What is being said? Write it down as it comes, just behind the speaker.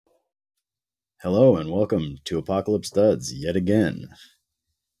Hello and welcome to Apocalypse Duds yet again.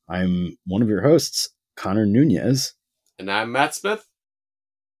 I'm one of your hosts, Connor Nunez, And I'm Matt Smith.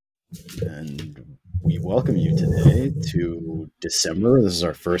 and we welcome you today to December. This is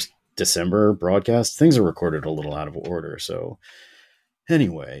our first December broadcast. Things are recorded a little out of order, so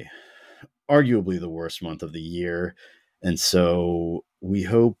anyway, arguably the worst month of the year. And so we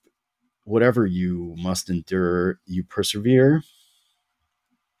hope whatever you must endure, you persevere.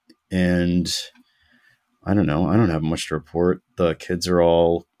 And I don't know. I don't have much to report. The kids are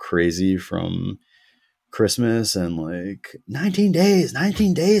all crazy from Christmas and like 19 days,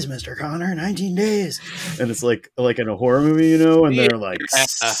 Mr. Connor, 19 days. And it's like in a horror movie, and they're like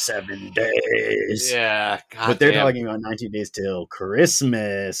 7 days. Yeah, But they're goddamn. talking about 19 days till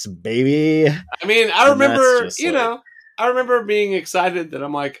Christmas, baby. I mean, I And that's remember, just like, I remember being excited that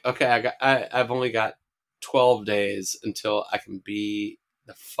I'm like, okay, I've only got 12 days until I can be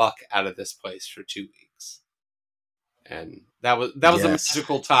the fuck out of this place for 2 weeks, and that was a yes.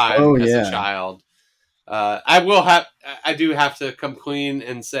 magical time Oh, as a yeah. child. I do have to come clean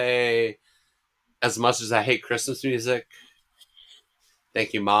and say, as much as I hate Christmas music,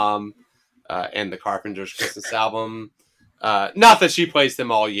 thank you, Mom, and the Carpenters' Christmas album. Not that she plays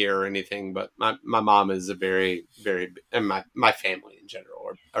them all year or anything, but my mom is a very, very, and my family in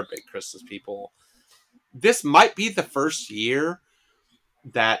general are big Christmas people. This might be the first year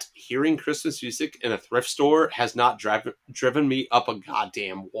that hearing Christmas music in a thrift store has not driven me up a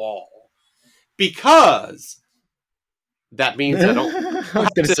goddamn wall. Because that means I don't I was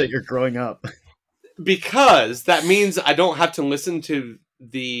going to say you're growing up. because that means I don't have to listen to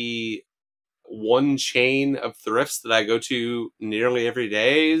the one chain of thrifts that I go to nearly every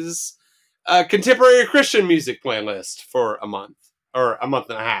day's contemporary Christian music playlist for a month or a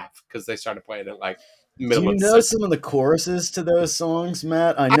month and a half, because they started playing it like Do middle you of know December. some of the choruses to those songs,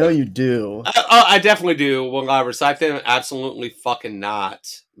 Matt? I know you do. I definitely do. Will I recite them? Absolutely fucking not.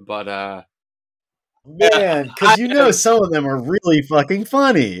 But Man, because some of them are really fucking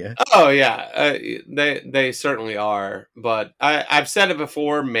funny. oh yeah, they certainly are. But I've said it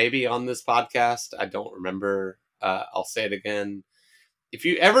before, maybe on this podcast. I don't remember. I'll say it again. If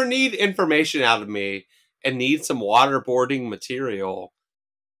you ever need information out of me and need some waterboarding material,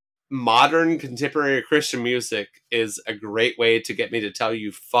 modern contemporary Christian music is a great way to get me to tell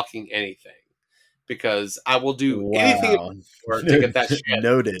you fucking anything. Because I will do anything Wow. to get that shit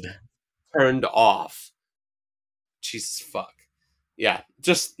Noted. turned off. Jesus fuck. Yeah,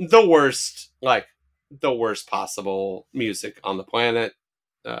 just the worst possible music on the planet.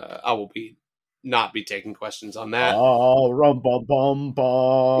 I will not be taking questions on that. Oh, rum bum bum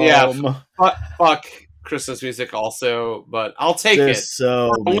bum. Yeah, fuck Christmas music also, but I'll take it. There's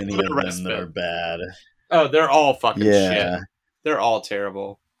so For a many little of bit them that are respite. bad. Oh, they're all fucking shit. Yeah. They're all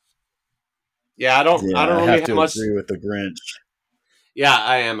terrible. Yeah, I don't I really have have to much. agree with the Grinch. Yeah,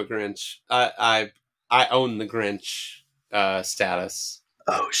 I am a Grinch. I own the Grinch status.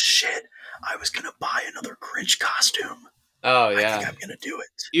 Oh shit! I was gonna buy another Grinch costume. Oh I yeah, think I'm gonna do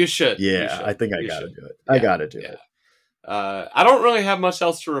it. you should. Yeah, You should. I think I You gotta should. do it. Yeah, I gotta do yeah. it. I don't really have much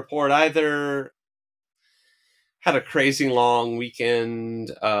else to report either. Had a crazy long weekend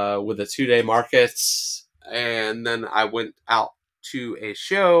with a 2-day market, and then I went out to a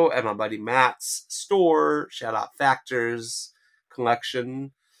show at my buddy Matt's store. Shout out Factors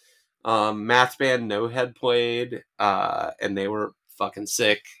Collection. Matt's band No Head played, and they were fucking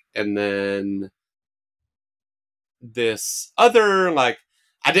sick. And then this other,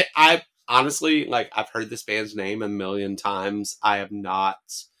 I honestly, I've heard this band's name a million times. I have not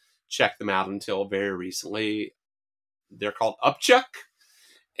checked them out until very recently. They're called Upchuck,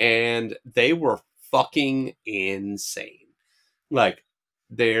 and they were fucking insane. Like,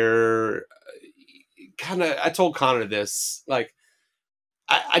 they're kind of, I told Connor this,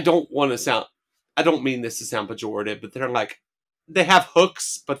 I don't want to sound, I don't mean this to sound pejorative, but they have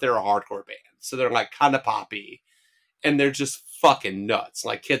hooks, but they're a hardcore band. So they're like kind of poppy, and they're just fucking nuts.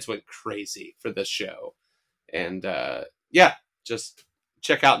 Like, kids went crazy for this show. And yeah, just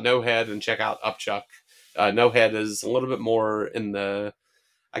check out No Head and check out Upchuck. No Head is a little bit more in the,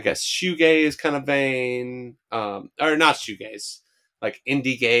 I guess, shoegaze kind of vein. Or not shoegaze, like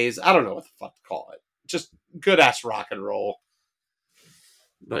indie gaze. I don't know what the fuck to call it. Just good ass rock and roll.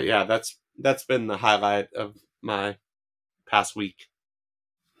 But yeah, that's been the highlight of my past week.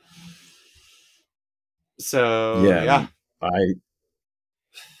 So yeah.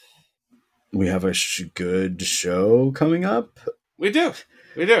 We have a good show coming up. We do.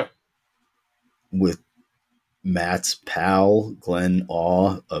 With Matt's pal, Glenn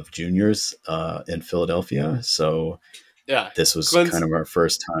Awe of Juniors in Philadelphia. So yeah, this was kind of our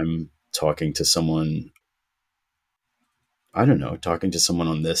first time talking to someone, I don't know, talking to someone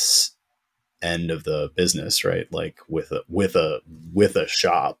on this end of the business, right? Like with a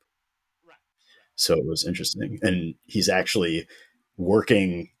shop. Right. So it was interesting. And he's actually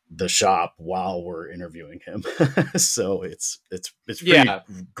working the shop while we're interviewing him. So it's pretty Yeah.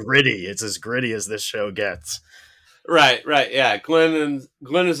 gritty. It's as gritty as this show gets. Right. Right. Yeah. Glenn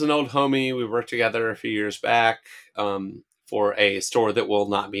is an old homie. We worked together a few years back for a store that will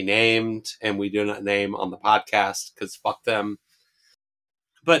not be named, and we do not name on the podcast because fuck them.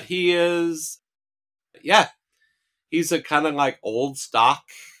 But he is, yeah, he's a kind of like old stock,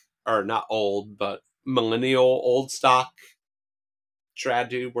 or not old, but millennial old stock trad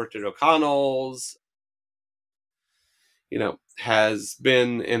dude. Worked at O'Connell's, has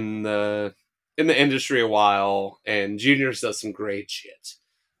been in the industry a while, and Juniors does some great shit.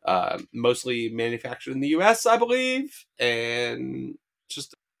 Mostly manufactured in the U.S., I believe, and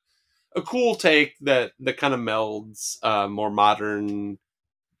just a cool take that kind of melds more modern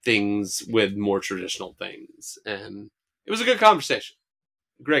things with more traditional things, and it was a good conversation,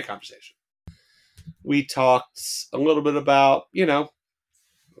 great conversation. We talked a little bit about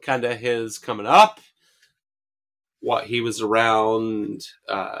kind of his coming up, what he was around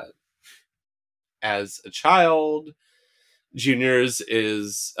as a child. Junior's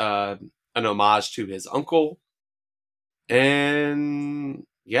is an homage to his uncle, and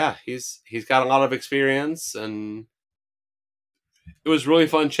yeah, he's got a lot of experience, and it was really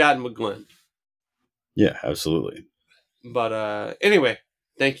fun chatting with Glenn. Yeah, absolutely. But anyway,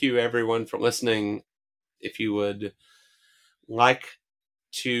 thank you everyone for listening. If you would like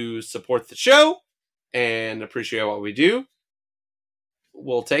to support the show and appreciate what we do,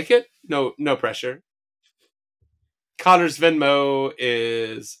 we'll take it. No pressure. Connor's Venmo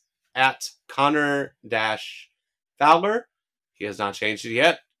is at Connor-Fowler. He has not changed it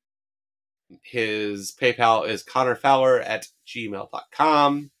yet. His PayPal is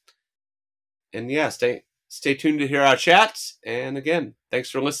connorfowler@gmail.com. And yeah, stay tuned to hear our chat. And again,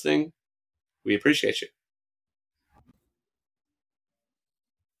 thanks for listening. We appreciate you.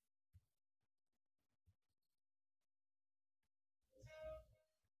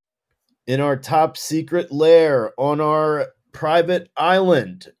 In our top secret lair on our private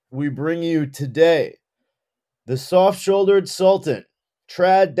island, we bring you today the soft shouldered sultan,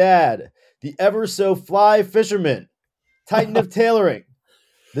 trad dad, the ever so fly fisherman, titan of tailoring,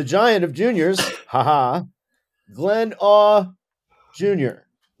 the giant of juniors, haha, Glenn Aw Jr.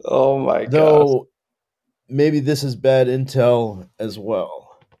 Oh my gosh. Though maybe this is bad intel as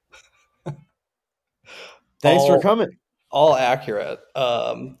well. Thanks for coming. All accurate.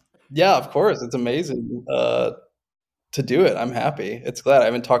 Yeah, of course. It's amazing to do it. I'm happy. It's glad I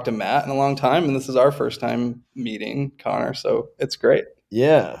haven't talked to Matt in a long time, and this is our first time meeting Connor, so it's great.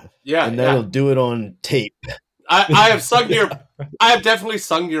 Yeah. Yeah. And then we'll do it on tape. I have definitely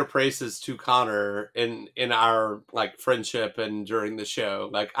sung your praises to Connor in our like friendship and during the show.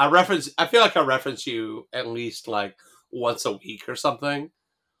 Like I feel like I reference you at least like once a week or something.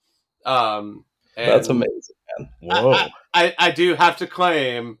 And that's amazing, man. Whoa. I do have to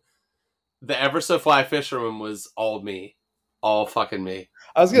claim the Ever So Fly Fisherman was all me. All fucking me.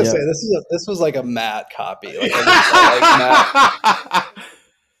 I was gonna say this was like a Matt copy. Like,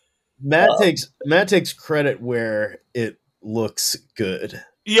 Matt. Matt takes credit where it looks good.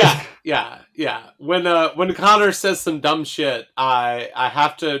 Yeah. When Connor says some dumb shit, I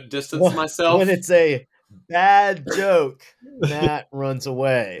have to distance myself. When it's a bad joke, Matt runs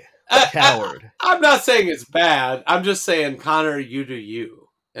away. Coward. I'm not saying it's bad. I'm just saying, Connor, you do you.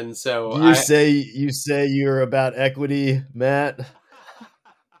 And so you say you're about equity, Matt.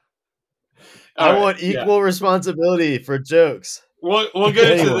 I want equal responsibility for jokes. We'll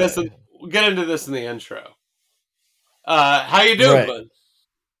get into this. We'll get into this in the intro. How you doing, bud?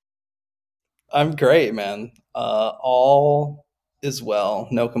 I'm great, man. All is well.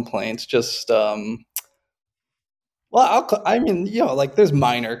 No complaints. Just I mean, like there's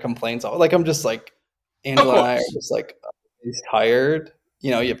minor complaints. Like I'm just like Angela and I are just like he's tired. We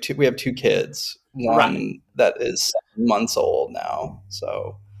have two kids. One that is 7 months old now.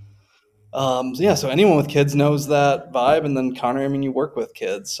 So so anyone with kids knows that vibe. And then Connor, I mean, you work with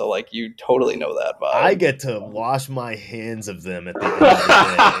kids, so like you totally know that vibe. I get to wash my hands of them at the end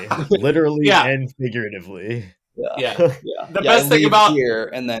of the day, literally and figuratively. Yeah. The best thing about here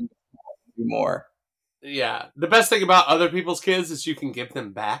and then do more. Yeah, the best thing about other people's kids is you can give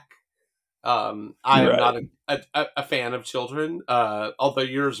them back. I am not a fan of children, although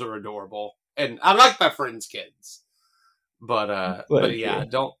yours are adorable, and I like my friends' kids. But yeah,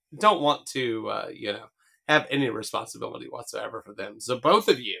 don't want to have any responsibility whatsoever for them. So both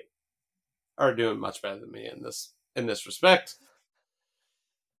of you, are doing much better than me in this respect.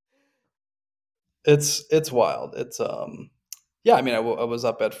 It's wild. It's yeah. I mean, I was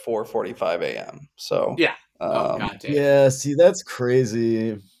up at 4:45 a.m. So Yeah. Oh um, god damn. Yeah, see, that's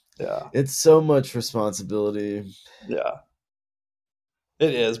crazy. yeah, It's so much responsibility. yeah,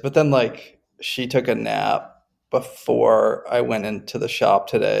 it is. But then like she took a nap before I went into the shop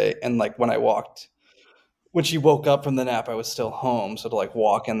today, and like when she woke up from the nap, I was still home. So to like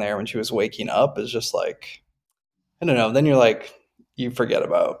walk in there when she was waking up is just like I don't know. Then you're like you forget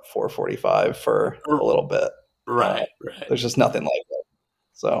about 4:45 for a little bit. Uh, Right, right. there's just nothing like it.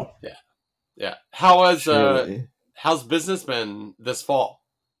 So Yeah. Yeah. How has Truly. how's business been this fall?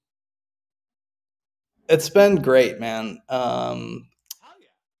 it's been great, man. Oh yeah.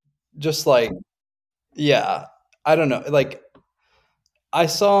 Just like yeah, I don't know. Like I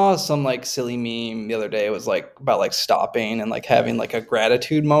saw some like silly meme the other day. It was like about like stopping and like having like a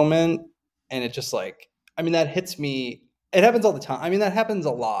gratitude moment, and it just like I mean that hits me. It happens all the time. I mean that happens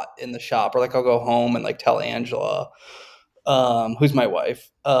a lot in the shop. Or like I'll go home and like tell Angela, who's my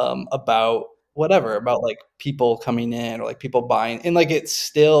wife, about whatever about like people coming in or like people buying, and like it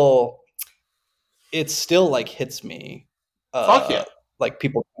still like hits me, Fuck yeah. like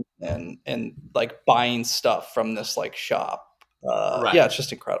people coming in and like buying stuff from this like shop. Right. Yeah, it's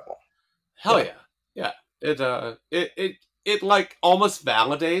just incredible. Hell Yeah. yeah. Yeah. It like almost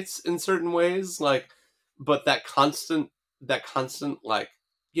validates in certain ways, like, but that constant like,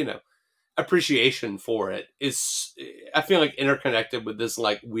 you know, appreciation for it is, I feel like, interconnected with this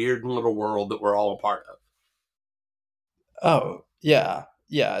like weird little world that we're all a part of. Oh, yeah.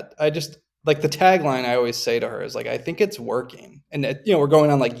 Yeah. I just like the tagline I always say to her is like, I think it's working. And we're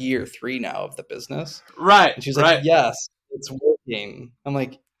going on like year 3 now of the business. Right, And she's like, right. yes, it's working. I'm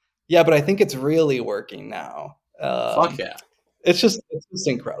like, yeah, but I think it's really working now. Fuck yeah. It's just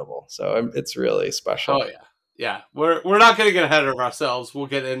incredible. So it's really Oh special. yeah. Yeah. We're not gonna get ahead of ourselves. We'll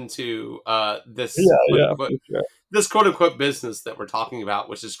get into Yeah. Yeah. For sure. this quote unquote business that we're talking about,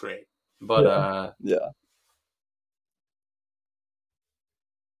 which is great. But Yeah. Yeah.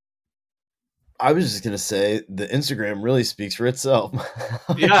 I was just gonna say the Instagram really speaks for itself.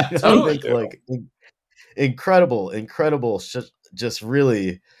 yeah, I Thank totally. think you. like incredible, just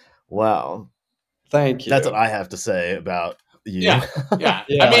really wow. Thank That's what you. I have to say about you. Yeah. Yeah. I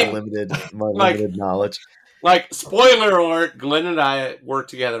Yeah. my mean, limited my like limited knowledge. spoiler alert, Glenn and I worked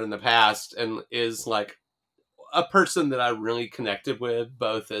together in the past and is like a person that I really connected with,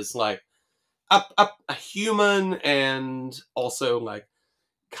 both as like a human and also like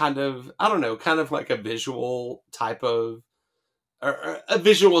kind of, I don't know, kind of like a visual type of, or a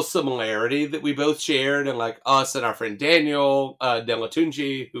visual similarity that we both shared, and like us and our friend Daniel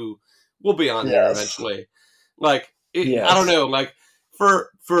Delatunji, who will be on here Yes. eventually. Like I don't Yes. know, like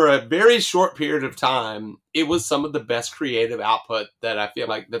for a very short period of time, it was some of the best creative output that I feel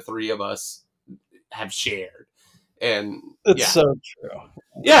like the three of us have shared. And It's yeah, so true.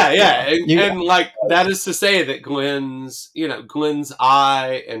 yeah, Yeah. You and like that is to say that Glenn's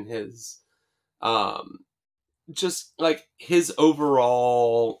eye and his um just like his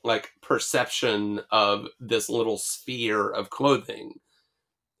overall like perception of this little sphere of clothing,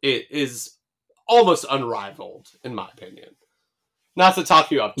 it is almost unrivaled in my opinion. Not to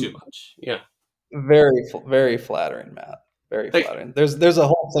talk you up too much. Yeah. very flattering, Matt. Very Thank you. flattering. There's a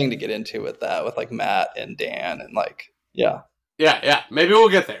whole thing to get into with that, with like Matt and Dan and like yeah. Yeah, yeah. Maybe we'll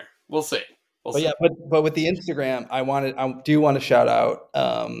get there. We'll see. We'll But see. yeah, but with the Instagram, I do want to shout out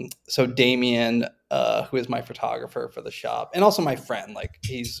so Damien, who is my photographer for the shop and also my friend. Like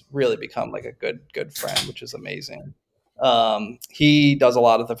he's really become like a good friend, which is amazing. He does a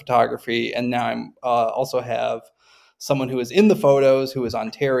lot of the photography, and now I'm also have someone who is in the photos who is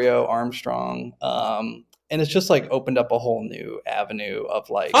Ontario Armstrong. And it's just like opened up a whole new avenue of Fuck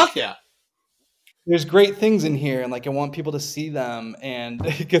like yeah. there's great things in here and like I want people to see them, and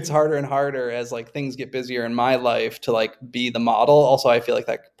it gets harder and harder as like things get busier in my life to like be the model. Also, I feel like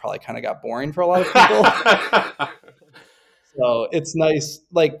that probably kind of got boring for a lot of people. So it's nice,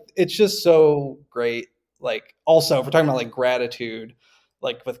 like it's just so great. Like also if we're talking about like gratitude,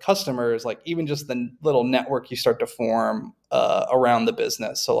 like with customers, like even just the little network you start to form around the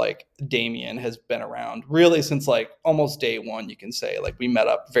business. So like Damien has been around really since like almost day one, you can say. Like we met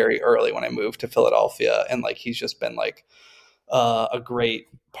up very early when I moved to Philadelphia, and like he's just been like a great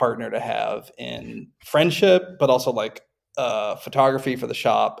partner to have in friendship, but also like photography for the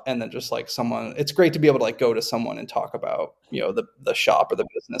shop, and then just like someone. It's great to be able to like go to someone and talk about the shop or the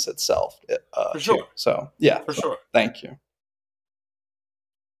business itself For too. sure. So yeah, For so sure. thank you.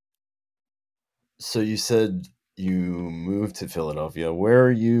 So you said you moved to Philadelphia. Where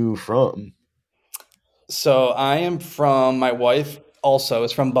are you from? So I am from, my wife also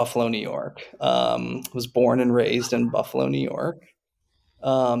is from Buffalo, New York. Was born and raised in Buffalo, New York.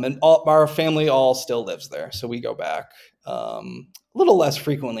 And our family all still lives there. So we go back a little less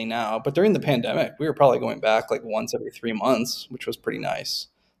frequently now. But during the pandemic, we were probably going back like once every 3 months, which was pretty nice.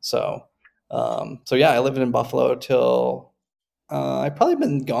 So, so yeah, I lived in Buffalo till I've probably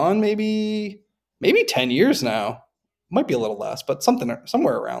been gone maybe 10 years now. Might be a little less, but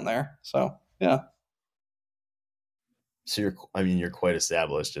somewhere around there. So yeah. So you're quite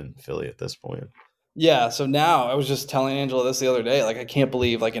established in Philly at this point. Yeah, so now I was just telling Angela this the other day. Like, I can't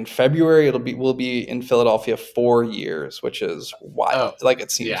believe, like, in February we'll be in Philadelphia 4 years, which is Oh, wild. Like, it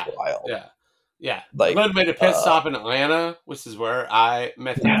seems yeah, wild. yeah, yeah. Like, Glenn made a pit stop in Atlanta, which is where I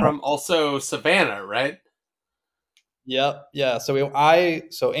met him yeah, from. Also, Savannah, right? yep, yeah.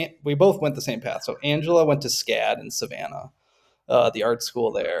 We both went the same path. So Angela went to SCAD in Savannah, the art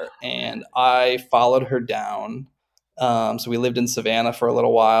school there, and I followed her down. So we lived in Savannah for a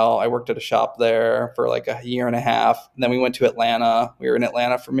little while. I worked at a shop there for like a year and a half. And then we went to Atlanta. We were in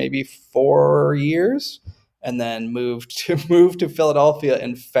Atlanta for maybe 4 years, and then moved to Philadelphia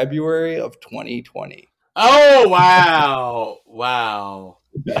in February of 2020. Oh wow, wow,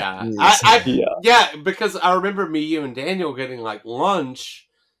 yeah. Jeez. Yeah, Yeah, because I remember me, you, and Daniel getting like lunch,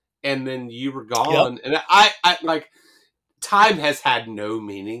 and then you were yep, gone, and I like time has had no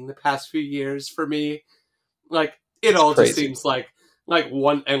meaning the past few years for me. Like it it's all just crazy. seems like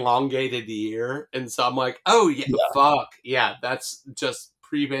one elongated year, and so I'm like, oh yeah, Yeah, fuck yeah, that's just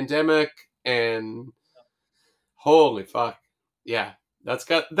pre-pandemic, and holy fuck, yeah, that's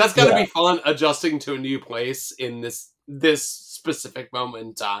got to yeah. be fun adjusting to a new place in this specific moment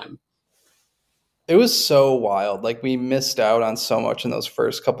in time. It was so wild. Like, we missed out on so much in those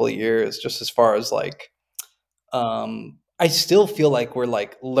first couple of years, just as far as like I still feel like we're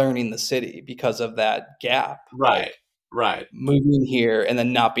like learning the city because of that gap. Right, Like, right, moving here and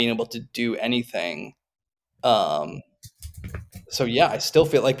then not being able to do anything. Um, so yeah, I still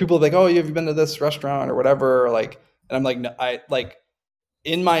feel like people are like, "Oh, have you been to this restaurant or whatever?" Like, and I'm like, no, I like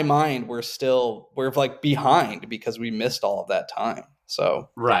in my mind, we're like behind because we missed all of that time. So,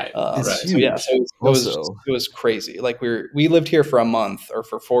 right, It's so yeah, so huge. Also, it was crazy. Like, we lived here for a month or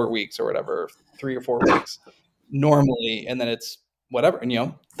for 4 weeks or whatever, 3 or 4 weeks normally, and then it's whatever.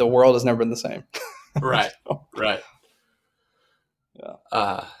 And the world has never been the same. right, So, right. yeah,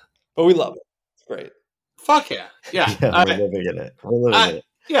 Uh, but we love it. It's great. fuck yeah, yeah. yeah, we're living in it. We're living I in it.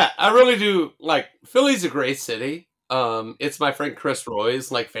 yeah, I really do like Philly's a great city. It's my friend Chris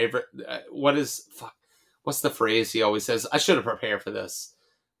Roy's like favorite. What's the phrase he always says? I should have prepared for this,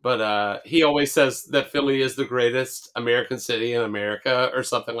 but he always says that Philly is the greatest American city in America or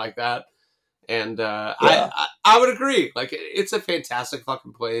something like that. And Yeah, I would agree. Like it's a fantastic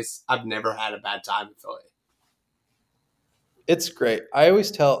fucking place. I've never had a bad time in Philly. it's great. I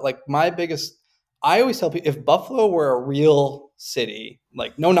always tell people, if Buffalo were a real city,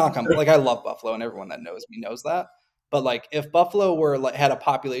 like, no knock on, like, I love Buffalo and everyone that knows me knows that. But like, if Buffalo were like had a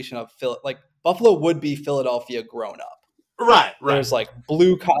population of like, Buffalo would be Philadelphia grown up. Right, right, There's like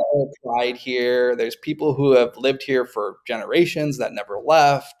blue collar pride here. There's people who have lived here for generations that never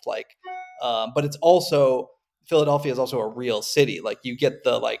left. Like, but it's also, Philadelphia is also a real city. Like, you get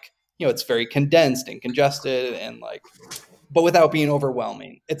the, like, it's very condensed and congested and like, but without being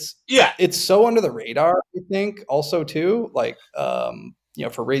overwhelming. yeah. It's so under the radar, I think, also too, like,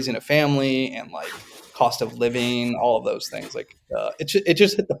 for raising a family and like cost of living, all of those things. Like, it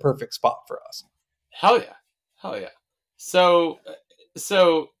just hit the perfect spot for us. Hell yeah, hell yeah. So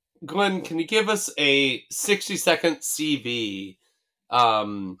so Glenn, can you give us a 60-second CV?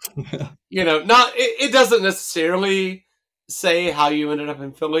 Um, not it doesn't necessarily say how you ended up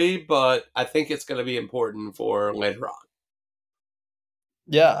in Philly, but I think it's going to be important for later on.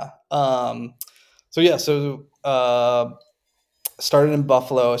 Yeah. Started in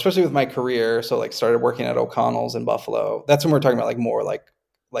Buffalo, especially with my career. So, like, started working at O'Connell's in Buffalo. That's when we're talking about like more like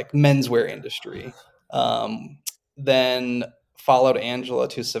menswear industry. Then followed Angela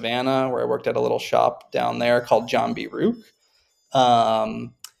to Savannah, where I worked at a little shop down there called John B. Rook.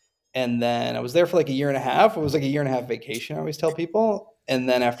 Um, and then I was there for like a year and a half. It was like a year and a half vacation, I always tell people. And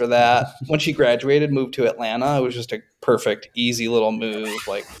then after that, when she graduated, moved to Atlanta. It was just a perfect, easy little move.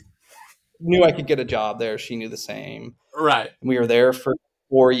 Like, knew I could get a job there. She knew the same. Right. And we were there for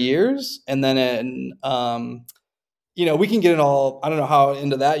 4 years. And then we can get in all, I don't know how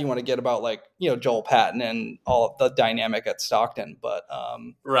into that you want to get about, like, Joel Patton and all the dynamic at Stockton.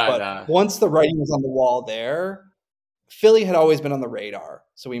 Right. But once the writing was on the wall there, Philly had always been on the radar.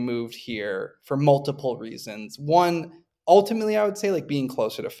 So we moved here for multiple reasons. One, ultimately, I would say like being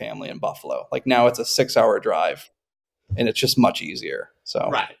closer to family in Buffalo. Like now it's a 6 hour drive and it's just much easier. So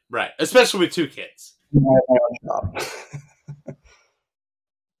Right, right. Especially with two kids. my own job.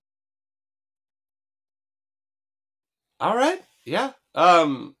 All right. Yeah.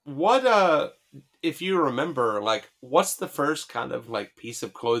 What if you remember, like, what's the first kind of like piece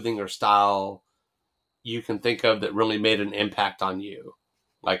of clothing or style you can think of that really made an impact on you,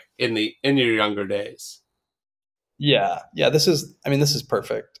 like in your younger days? Yeah, yeah. This is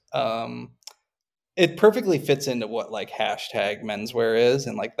perfect. It perfectly fits into what like hashtag menswear is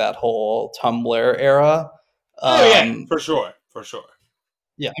and like that whole Tumblr era. Oh yeah, Um, for sure, for sure.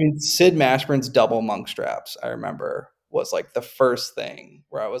 yeah, I mean Sid Mashburn's double monk straps. I remember was like the first thing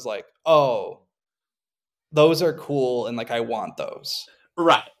where I was like, oh, those are cool, and like I want those.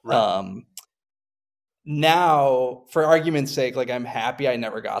 Right, right. Um, Now, for argument's sake, like I'm happy I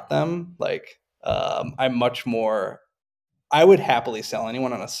never got them. Like I'm much more. I would happily sell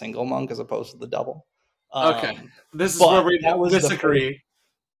anyone on a single monk as opposed to the double. Okay, Um, this is where but we that was the first. disagree.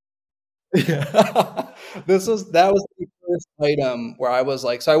 Yeah. That was the first item where I was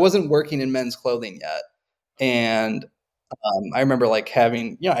like, so I wasn't working in men's clothing yet, and I remember like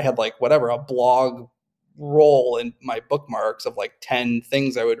having, I had like whatever a blog roll in my bookmarks of like 10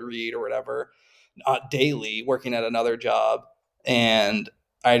 things I would read or whatever daily, working at another job, and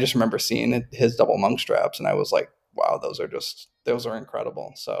I just remember seeing his double monk straps, and I was like, wow, those are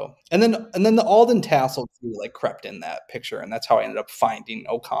incredible. So, and then the Alden tassel too, like crept in that picture, and that's how I ended up finding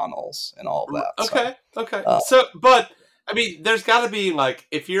O'Connell's and all of that. So, Okay, okay. uh, So, but I mean, there's got to be like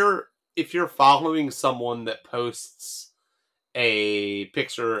if you're following someone that posts a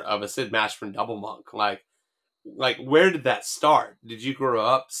picture of a Sid Mashburn double monk, like where did that start? Did you grow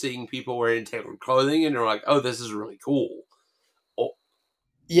up seeing people wearing tailored clothing and you're like, oh, this is really cool? Oh,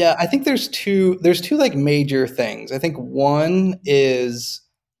 yeah, I think there's two like major things. I think one is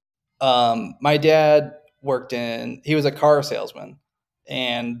my dad he was a car salesman,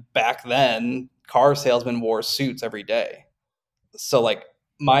 and back then car salesmen wore suits every day. So like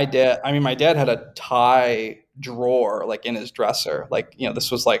my dad had a tie drawer like in his dresser. Like,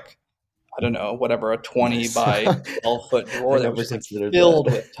 this was like, I don't know, whatever, a 20 Nice. by 12-foot I drawer that was never just like considered filled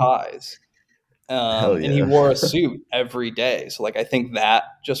that. with ties. Hell And he yeah. wore a suit every day. So like I think that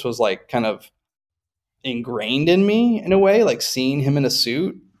just was like kind of ingrained in me in a way, like seeing him in a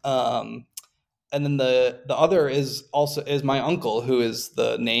suit. And then the other is my uncle, who is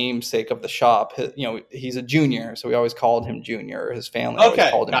the namesake of the shop. He's a junior, so we always called him Junior. His family always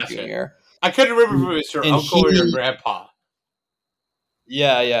okay, called him gotcha. Junior. I couldn't remember if it was your And uncle or your he, grandpa.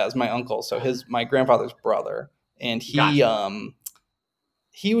 yeah, it's my uncle. So my grandfather's brother, and he Gotcha. um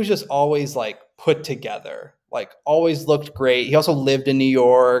he was just always like put together, like always looked great. He also lived in New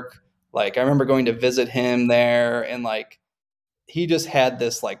York. Like I remember going to visit him there, and like he just had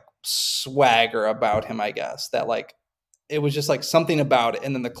this like swagger about him, I guess, that like it was just like something about it.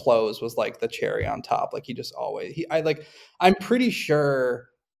 And then the clothes was like the cherry on top. Like he just always he I like I'm pretty sure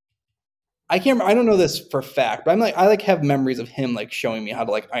I don't know this for fact, but I like have memories of him like showing me how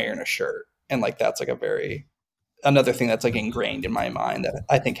to like iron a shirt. And like that's like a very another thing that's like ingrained in my mind that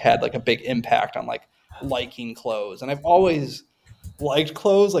I think had like a big impact on like liking clothes. And I've always liked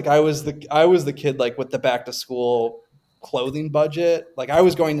clothes. Like I was the kid like with the back to school clothing budget. Like I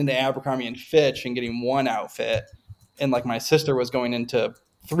was going into Abercrombie and Fitch and getting one outfit, and like my sister was going into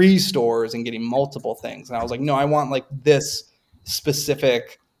three stores and getting multiple things. And I was like, no, I want like this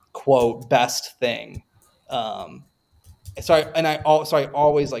specific quote best thing. Um, so I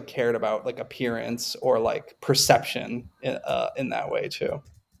always like cared about like appearance or like perception in that way too.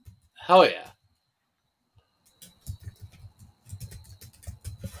 Hell yeah.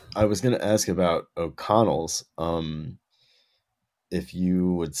 I was gonna ask about O'Connell's. If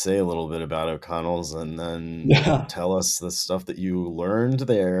you would say a little bit about O'Connell's and then Yeah, tell us the stuff that you learned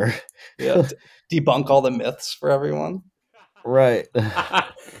there. yeah. Debunk all the myths for everyone. Right.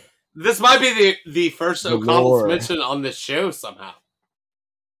 This might be the first The O'Connell's lore. mention on this show somehow.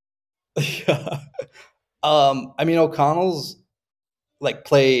 Yeah. I mean, O'Connell's like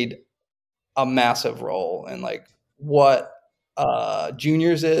played a massive role in like what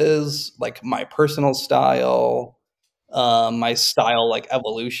juniors is like my personal style, my style like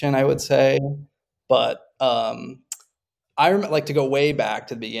evolution, I would say. But I remember like to go way back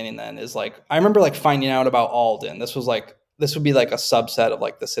to the beginning. Then is like I remember like finding out about Alden. This would be like a subset of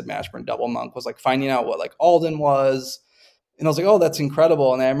like the Sid Mashburn double monk, was like finding out what like Alden was. And I was like, oh, that's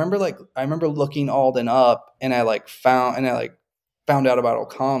incredible. And I remember looking Alden up, and I like found out about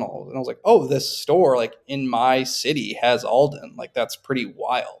O'Connell. And I was like, oh, this store like in my city has Alden. Like that's pretty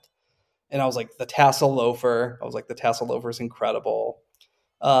wild. And I was like, the tassel loafer. I was like, the tassel loafer is incredible.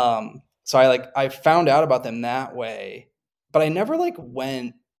 So I found out about them that way, but I never like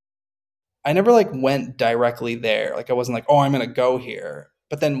went directly there. Like I wasn't like, oh, I'm gonna go here.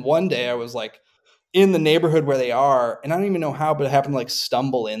 But then one day I was like in the neighborhood where they are, and I don't even know how, but I happened to like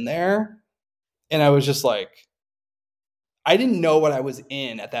stumble in there, and I was just like, I didn't know what I was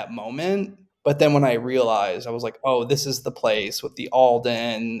in at that moment. But then when I realized, I was like, oh, this is the place with the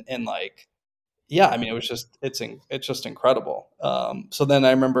Alden, and like, yeah, I mean, it's just incredible. So then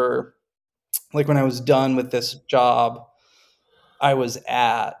I remember, like when I was done with this job I was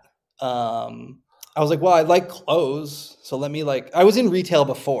at, I was like, well, I like clothes, so let me like. I was in retail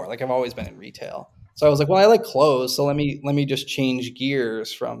before, like I've always been in retail. So I was like, well, I like clothes, so let me just change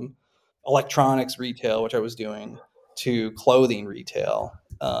gears from electronics retail, which I was doing, to clothing retail.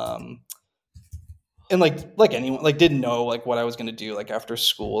 And like anyone like didn't know like what I was gonna do like after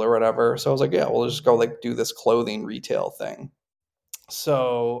school or whatever. So I was like, yeah, we'll just go like do this clothing retail thing.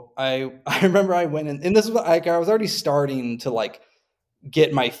 So I remember I went in, and this was like I was already starting to like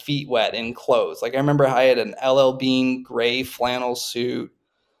get my feet wet in clothes. Like I remember I had an LL Bean gray flannel suit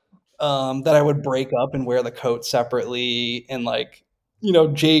that I would break up and wear the coat separately, and like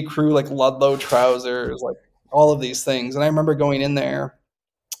J Crew like Ludlow trousers, like all of these things. And I remember going in there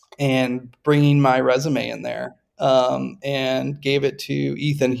and bringing my resume in there, and gave it to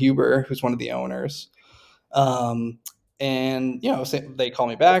Ethan Huber, who's one of the owners. Um, and they called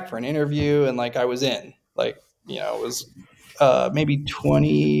me back for an interview, and like I was in, like it was maybe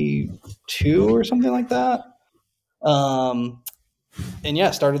 22 or something like that. Um, and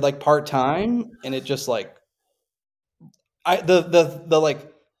yeah, started like part time, and it just like the like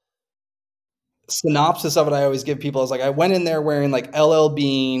synopsis of it I always give people is like I went in there wearing like LL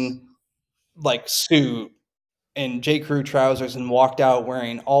Bean like suit and J Crew trousers, and walked out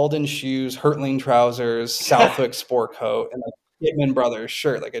wearing Alden shoes, Hertling trousers, Southwick sport coat, and like Pittman Brothers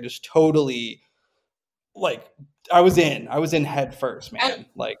shirt. Like I just totally like I was in head first, I, man.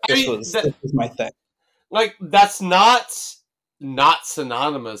 Like I mean, this was my thing. like that's not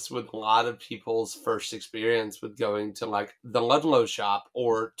synonymous with a lot of people's first experience with going to like the Ludlow shop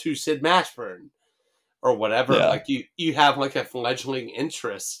or to Sid Mashburn or whatever. Yeah, Like you have like a fledgling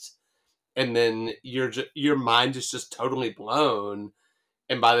interest, and then your mind is just totally blown,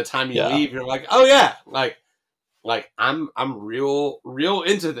 and by the time you yeah. leave you're like, oh yeah, like I'm real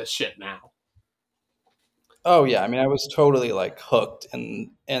into this shit now. Oh yeah. I mean, I was totally like hooked,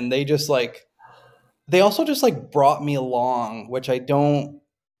 and they just like they also just like brought me along, which I don't.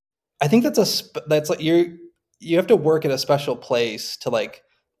 I think that's like you have to work at a special place to like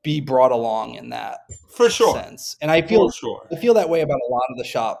be brought along in that For sure. sense. And For sure. I feel that way about a lot of the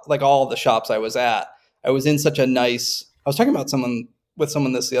shop, like all of the shops I was at. I was in such a nice. I was talking about someone with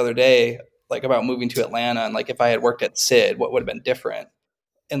someone this the other day, like about moving to Atlanta, and like if I had worked at Sid, what would have been different.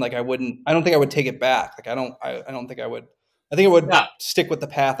 And like I don't think I would take it back. Like I don't think I would. I think I would Yeah, stick with the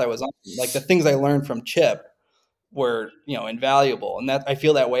path I was on. Like the things I learned from Chip were invaluable, and that I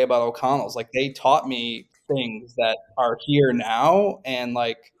feel that way about O'Connell's. Like they taught me things that are here now, and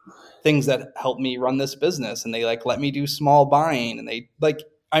like things that help me run this business, and they like let me do small buying, and they like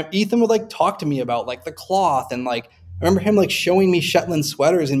Ethan would like talk to me about like the cloth, and like I remember him like showing me Shetland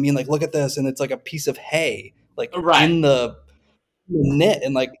sweaters and being like, look at this, and it's like a piece of hay like right. in the knit,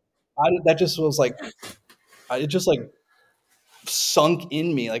 and like that just was like it just like sunk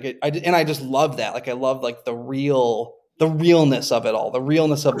in me. Like and I just love that. Like I love like the realness of it all, the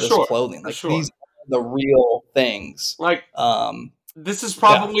realness of For this sure. clothing. For Like these sure. are the real things. Like Um, this is yeah.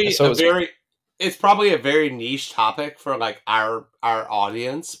 probably So it a was, very it's probably a very niche topic for like our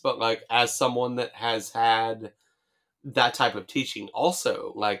audience, but like as someone that has had that type of teaching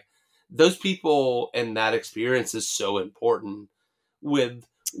also, like those people and that experience is so important with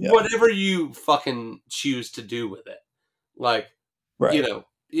yeah, whatever you fucking choose to do with it. Like, you right. know,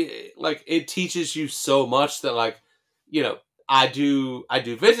 like it teaches you so much that like, you know, I do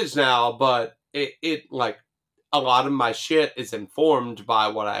vintage now, but it like a lot of my shit is informed by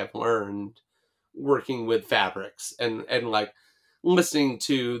what I've learned working with fabrics and like listening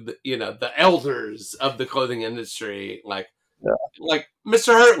to the elders of the clothing industry, Yeah. like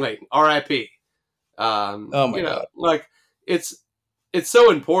Mr. Hertling, R.I.P. Oh my god. Like it's it's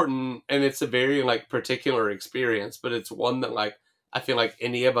so important, and it's a very like particular experience, but it's one that like I feel like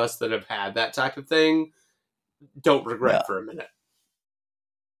any of us that have had that type of thing don't Yeah. regret for a minute.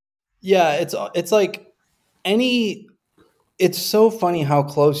 Yeah. It's like any. It's so funny how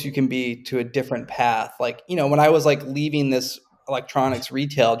close you can be to a different path. Like when I was like leaving this electronics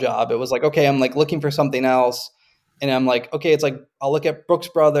retail job, it was like okay, I'm like looking for something else, and I'm like okay, it's like I'll look at Brooks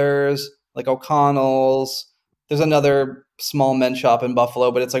Brothers. like O'Connell's. There's another small men's shop in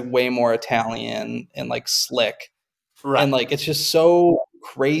Buffalo, but it's like way more Italian and like slick. Right. And like it's just so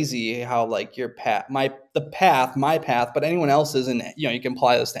crazy how like your path, my path, but anyone else's, and you can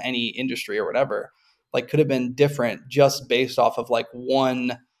apply this to any industry or whatever, like could have been different just based off of like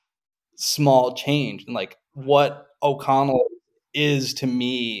one small change. And like what O'Connell is to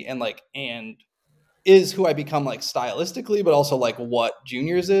me, and is who I become like stylistically, but also like what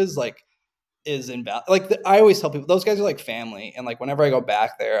Juniors is like is invalid. Like I always tell people, those guys are like family, and like whenever I go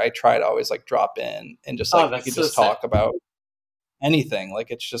back there, I try to always like drop in and just Oh, like we that's could so just sad. talk about anything.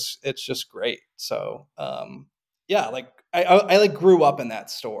 Like it's just great. So yeah, like I like grew up in that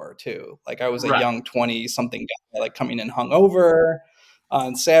store too. Like I was a Right. young 20 something guy, like coming in hungover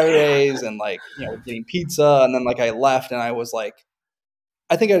on Saturdays and like getting pizza, and then like I left and I was like,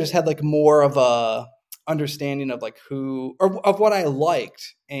 I think I just had like more of a understanding of like who or of what I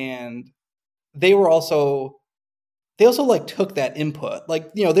liked, and they were also they also like took that input.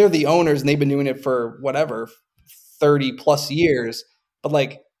 Like, they're the owners and they've been doing it for whatever 30 plus years. But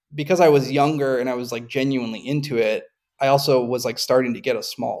like because I was younger and I was like genuinely into it, I also was like starting to get a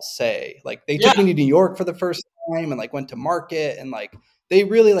small say. Like they took Yeah, me to New York for the first time and like went to market, and like they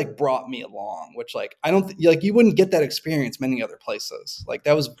really like brought me along, which like I don't like you wouldn't get that experience many other places. Like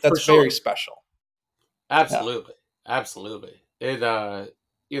for that's sure. very special. Yeah. Absolutely. Absolutely.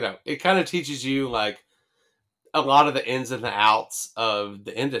 It kind of teaches you like a lot of the ins and the outs of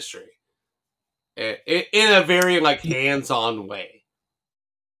the industry in a very like hands-on way.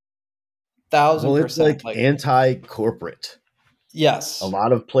 Well, Thousand it's percent. like Like anti-corporate. A yes.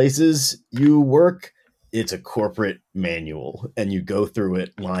 lot of places you work, it's a corporate manual, and you go through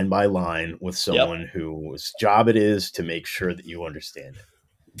it line by line with Yep. someone whose job it is to make sure that you understand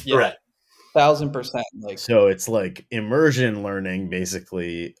it. Yep. Right. 1,000%. Like So it's like immersion learning,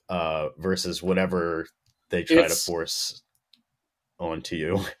 basically, versus whatever they try to It's force onto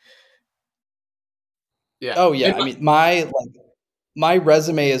you. yeah. oh yeah, And I mean my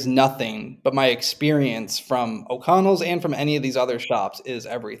resume is nothing, but my experience from O'Connell's and from any of these other shops is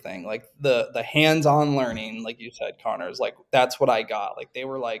everything. Like the hands-on learning, like you said, Connor, is like that's what I got. Like they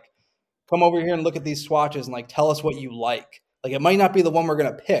were like, come over here and look at these swatches and like tell us what you like. Like it might not be the one we're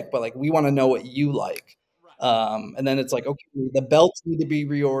gonna pick, but like we want to know what you like. And then it's like, okay, the belts need to be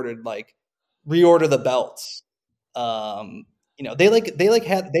reordered. Like reorder the belts. They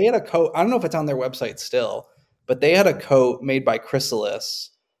had a coat. I don't know if it's on their website still, but they had a coat made by Chrysalis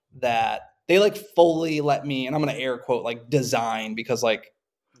that they like fully let me, and I'm gonna air quote like design, because like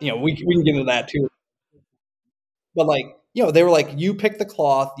we can get into that too. But like they were like, you pick the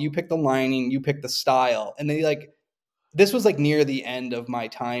cloth, you pick the lining, you pick the style, and they like this was like near the end of my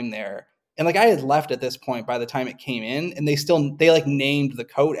time there. And like I had left at this point by the time it came in, and they like named the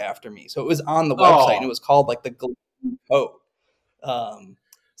coat after me. So it was on the website and it oh, was called like the Glue coat. So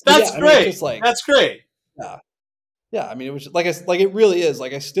yeah, that's I mean it's great. just like That's great. yeah. Yeah, I mean it was like it really is.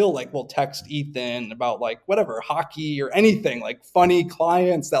 Like I still like will text Ethan about like whatever, hockey or anything, like funny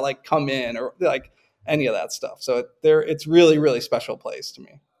clients that like come in or like any of that stuff. So it's really, really special place to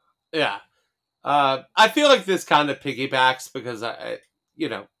me. Yeah. I feel like this kind of piggybacks because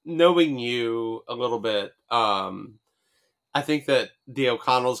knowing you a little bit, I think that the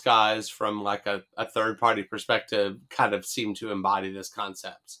O'Connell's guys, from like a third party perspective, kind of seem to embody this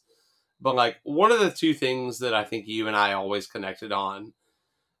concept. But like one of the two things that I think you and I always connected on,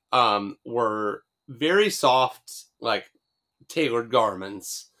 were very soft, like tailored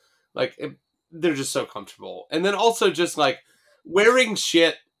garments. Like they're just so comfortable, and then also just like wearing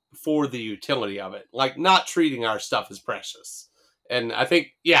shit for the utility of it, like not treating our stuff as precious. And I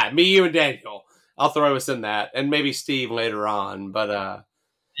think, yeah, me, you, and Daniel, I'll throw us in that, and maybe Steve later on. But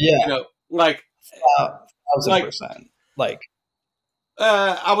Yeah, like thousand like percent. Like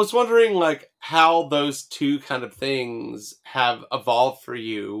I was wondering like how those two kind of things have evolved for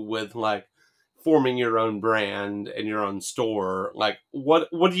you with like forming your own brand and your own store. Like what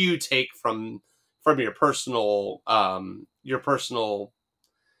do you take from your personal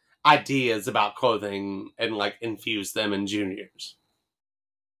ideas about clothing and like infuse them in juniors?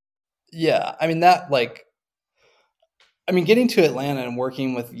 yeah, I mean that like I mean getting to Atlanta and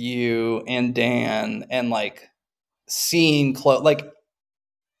working with you and Dan and like seeing like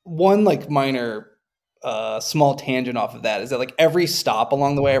one like minor small tangent off of that is that like every stop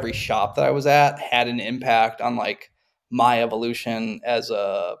along the way, every shop that I was at had an impact on like my evolution as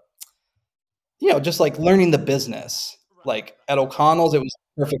a just like learning the business. Like at O'Connell's, it was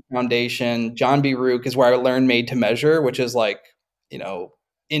a perfect foundation. John B. Rook is where I learned made to measure, which is like, you know,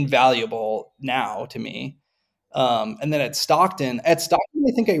 invaluable now to me. And then at Stockton, I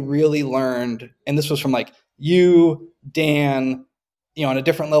think I really learned, and this was from like you, Dan, on a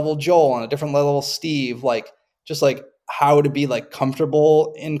different level, Joel, on a different level, Steve, like just like how to be like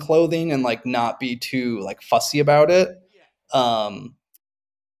comfortable in clothing and like not be too like fussy about it. Um,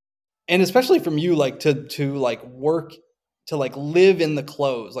 and especially from you, like to like work, to like live in the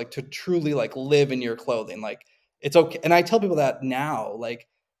clothes, like to truly like live in your clothing, like it's okay. And I tell people that now, like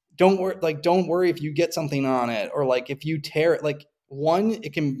don't worry if you get something on it, or like if you tear it, like one,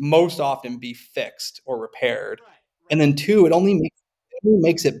 it can most often be fixed or repaired, and then two, it only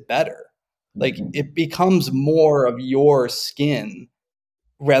makes it better. Like it becomes more of your skin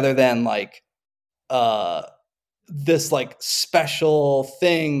rather than like uh this like special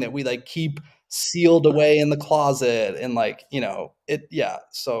thing that we like keep sealed away in the closet, and like it, yeah.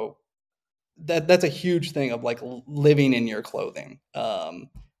 So that's a huge thing of like living in your clothing.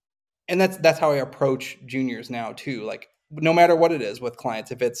 And that's how I approach juniors now too, like no matter what it is with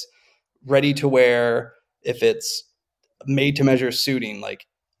clients, if it's ready to wear, if it's made to measure suiting, like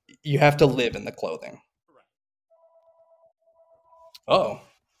you have to live in the clothing. Oh,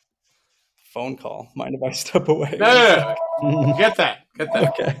 phone call, mind if I step away No, one no, sec? no. Get that. Get that.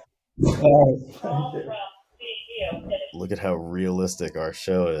 Okay. All right. Look at how realistic our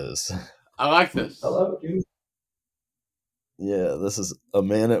show is. I like this. Hello, dude. Yeah, this is a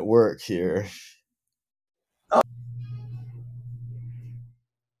man at work here.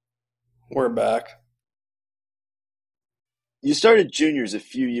 We're back. You started juniors a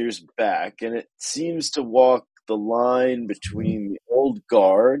few years back, and it seems to walk the line between the old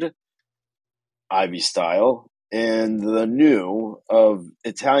guard, Ivy style, and the new of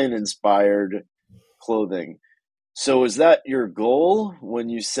Italian inspired clothing. So, is that your goal when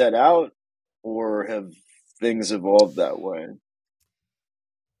you set out, or have things evolved that way?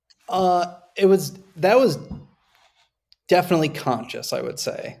 That was definitely conscious, I would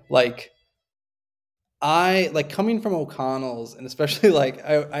say. Like I like coming from O'Connell's, and especially like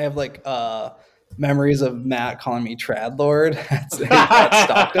I have like memories of Matt calling me Trad Lord at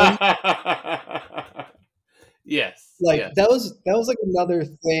Stockton. Yes. Like Yes. that was like another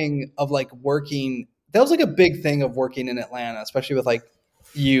thing of like working. That was like a big thing of working in Atlanta, especially with like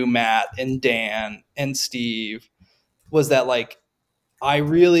you, Matt, and Dan and Steve. Was that like I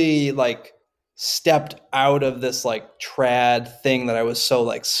really like stepped out of this like trad thing that I was so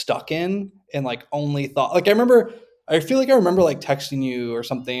like stuck in, and like only thought, like I feel like I remember like texting you or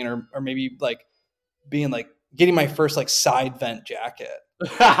something, or maybe like being like getting my first like side vent jacket,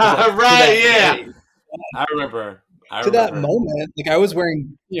 because like to Right. that Yeah. day, I remember. I to that remember. moment, like I was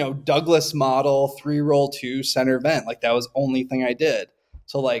wearing, Douglas model 3-roll 2 center vent. Like that was the only thing I did.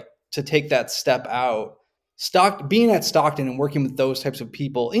 So like to take that step out, being at Stockton and working with those types of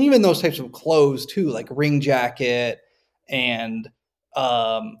people, and even those types of clothes too, like ring jacket and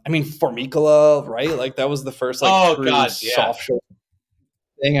I mean Formicola, right? Like that was the first like Oh true God. Yeah. soft shoulder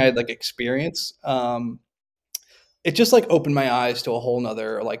thing I'd like experienced. It just like opened my eyes to a whole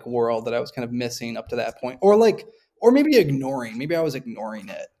nother like world that I was kind of missing up to that point, or maybe ignoring. Maybe I was ignoring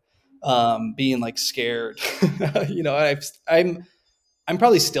it, being like scared. I'm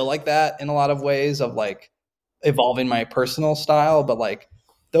probably still like that in a lot of ways of like evolving my personal style, but like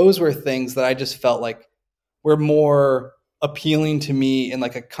those were things that I just felt like were more appealing to me in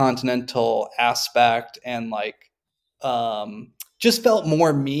like a continental aspect, and like just felt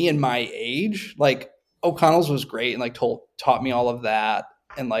more me and my age. Like O'Connell's was great and like taught me all of that,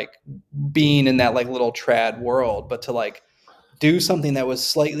 and like being in that like little trad world, but to like do something that was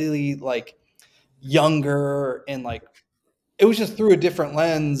slightly like younger, and like it was just through a different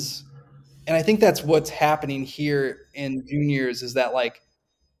lens. And I think that's what's happening here in juniors, is that like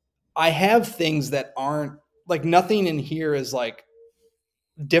I have things that aren't like, nothing in here is like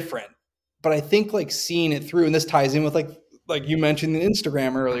different, but I think like seeing it through, and this ties in with like you mentioned the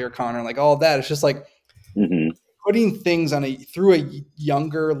Instagram earlier, Connor, like all of that. It's just like Mm-hmm. putting things through a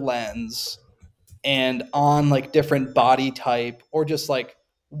younger lens, and on like different body type, or just like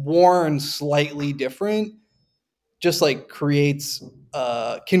worn slightly different, just like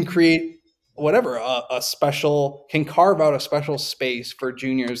can create whatever, a special, can carve out a special space for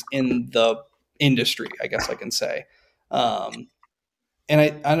juniors in the industry, I guess I can say. And I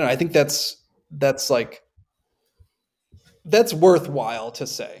don't know, I think that's like that's worthwhile to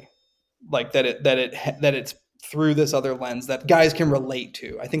say, like that it's through this other lens that guys can relate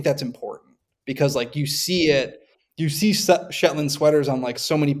to. I think that's important, because like you see Shetland sweaters on like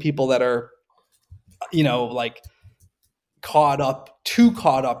so many people that are, like too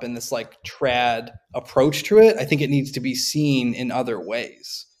caught up in this like trad approach to it. I think it needs to be seen in other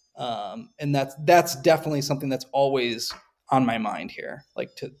ways. And that's definitely something that's always on my mind here.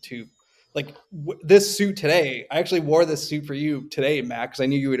 Like to like this suit today. I actually wore this suit for you today, Matt, because I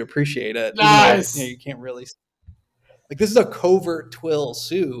knew you would appreciate it, even though Nice. you can't really. Like this is a covert twill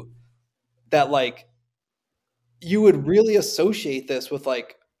suit that like you would really associate this with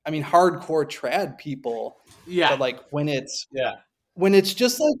like hardcore trad people, Yeah. but like Yeah. when it's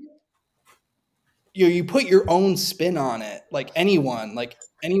just like you put your own spin on it, like anyone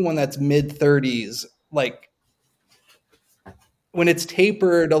that's mid 30s, like when it's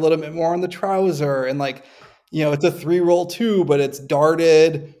tapered a little bit more on the trouser and like it's a 3-roll too, but it's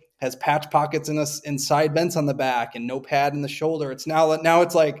darted, has patch pockets and side vents on the back and no pad in the shoulder. It's now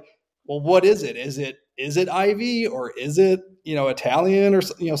it's like, well, what is it? Is it Ivy or is it Italian or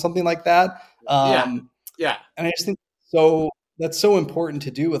something like that? Yeah. um Yeah. and I just think so that's so important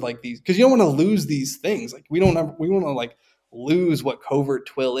to do with like these, because you don't want to lose these things. Like we want to like lose what covert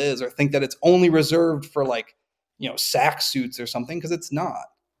twill is, or think that it's only reserved for like sack suits or something, because it's not.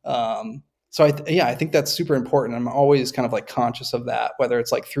 So I think that's super important. I'm always kind of like conscious of that, whether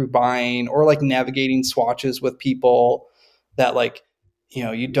it's like through buying or like navigating swatches with people, that like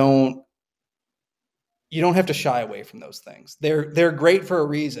you don't have to shy away from those things. They're great for a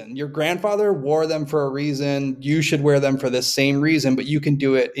reason. Your grandfather wore them for a reason. You should wear them for this same reason, but you can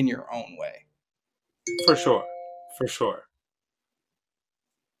do it in your own way. For sure. For sure.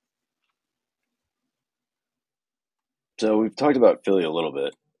 So we've talked about Philly a little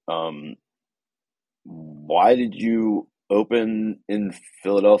bit. Why did you open in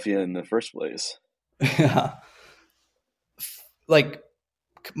Philadelphia in the first place? Yeah. Like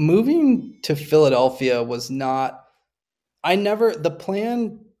moving to Philadelphia was not. I never the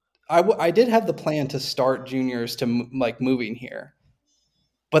plan. I did have the plan to start juniors to like moving here,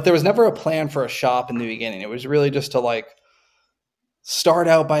 but there was never a plan for a shop in the beginning. It was really just to like start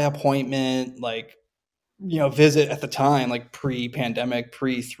out by appointment, like visit at the time, like pre-pandemic,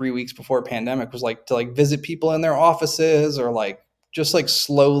 pre 3 weeks before pandemic, was like to like visit people in their offices, or like just like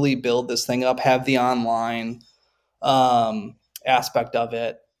slowly build this thing up, have the online aspect of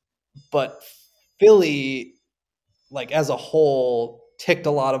it. But Philly, like as a whole, ticked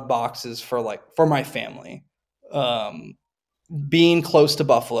a lot of boxes for my family. Um, Being close to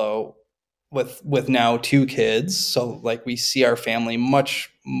Buffalo with now 2 kids, so like we see our family much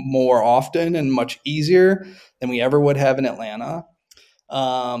more often and much easier than we ever would have in Atlanta.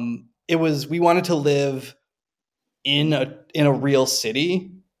 It was We wanted to live in a real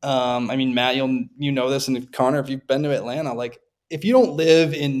city. Matt, you know this, and Connor, if you've been to Atlanta, like if you don't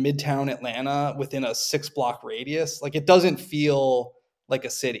live in Midtown Atlanta within a 6-block radius, like it doesn't feel like a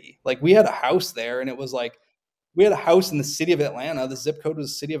city. Like we had a house there, and it was like we had a house in the city of Atlanta. The zip code was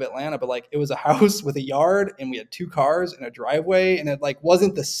the city of Atlanta, but like it was a house with a yard, and we had 2 cars and a driveway, and it like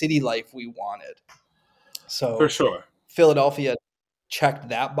wasn't the city life we wanted. For So sure. Philadelphia checked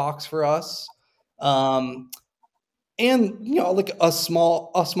that box for us. Um, and like a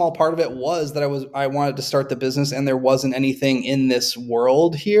small part of it was that I wanted to start the business, and there wasn't anything in this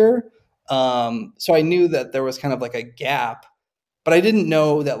world here. So I knew that there was kind of like a gap, but I didn't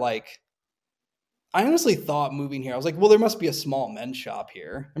know that like I honestly thought moving here, I was like, well, there must be a small men's shop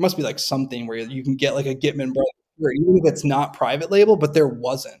here. There must be like something where you can get like a Gitman Brothers shirt, even if it's not private label, but there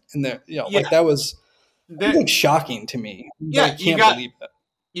wasn't. And there, like Yeah. that was That like shocking to me. yeah, I can't believe it.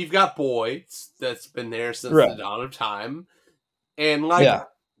 you've got Boyd's that's been there since Right. the dawn of time. And like,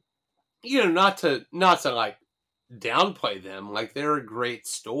 Yeah. not to like downplay them, like they're a great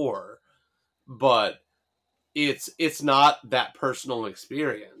store, but it's not that personal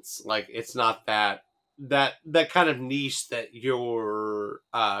experience. Like it's not that kind of niche that your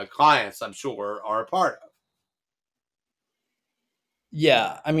clients, I'm sure, are a part of.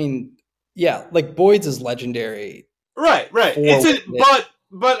 Yeah. Yeah, like Boyd's is legendary Right, right. for It's what a it is.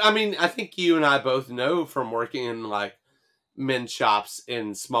 but I think you and I both know from working in like men's shops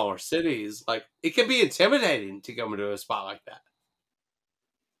in smaller cities, like it can be intimidating to go into a spot like that.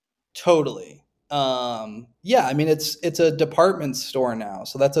 Totally. Yeah, it's a department store now,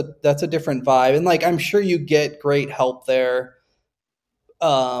 so that's a different vibe. And like I'm sure you get great help there.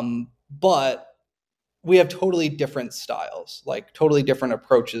 But we have totally different styles, like totally different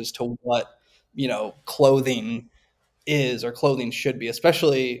approaches to what, clothing is or clothing should be,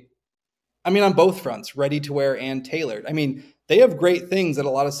 especially, on both fronts, ready to wear and tailored. They have great things that a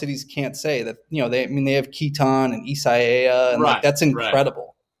lot of cities can't say, that, they have Keton and Isaiah, and like Right, that's right.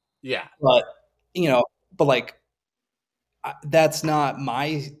 incredible. Yeah. But, you know, but like, that's not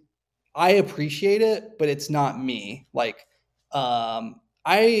I appreciate it, but it's not me. Like, I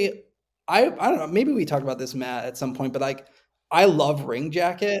don't know. Maybe we talked about this, Matt, at some point, but like, I love Ring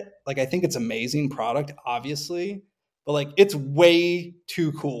Jacket. Like, I think it's amazing product, obviously, but like, it's way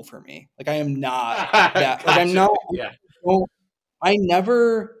too cool for me. Like, I am not that. Like, I'm Gotcha. not. Yeah. I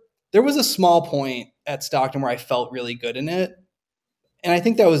never. There was a small point at Stockton where I felt really good in it, and I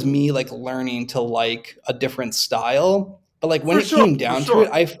think that was me like learning to like a different style. But like when For it sure. came For down to it,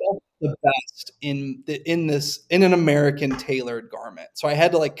 sure. I felt the best in an American tailored garment. So I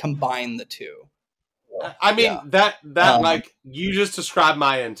had to like combine the two. So, I yeah. mean that Um, like you just described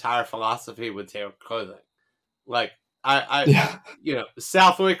my entire philosophy with tailored clothing. Like I yeah.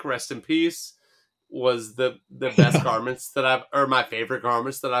 Southwick, rest in peace, was the best garments that I've or my favorite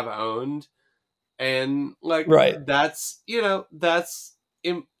garments that I've owned, and like Right. that's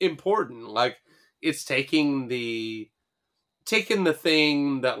important. Like it's taking the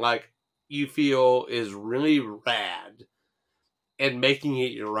thing that like you feel is really rad and making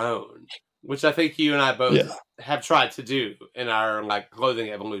it your own, which I think you and I both Yeah. have tried to do in our like clothing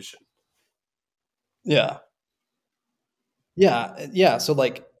evolution. Yeah. Yeah. Yeah. So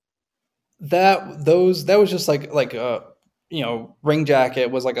like that was just like a Ring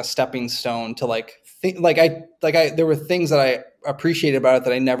Jacket was like a stepping stone to like I there were things that I appreciated about it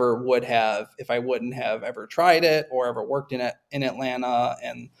that I never would have if I wouldn't have ever tried it or ever worked in it in Atlanta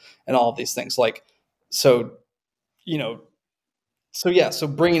and all of these things like so you know so yeah so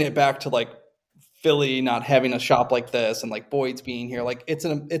bringing it back to like Philly not having a shop like this and like Boyd's being here like it's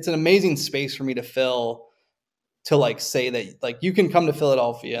an amazing space for me to fill to like say that like you can come to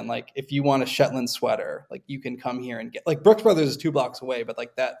Philadelphia and like if you want a Shetland sweater, like you can come here and get like Brooks Brothers is 2 blocks away, but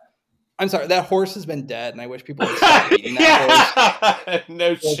like that I'm sorry, that horse has been dead and I wish people would stop beating that horse Yeah,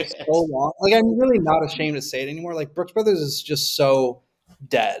 no for shit. so long. Like I'm really not ashamed to say it anymore. Like Brooks Brothers is just so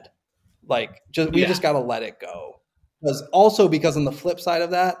dead. Like we Yeah, just gotta let it go. Because on the flip side of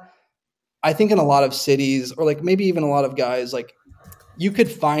that, I think in a lot of cities or like maybe even a lot of guys, like you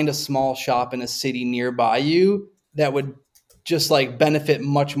could find a small shop in a city nearby you that would just like benefit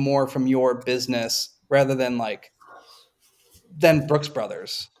much more from your business rather than Brooks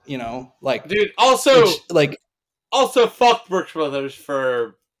Brothers, like dude. it's like Also, fuck Brooks Brothers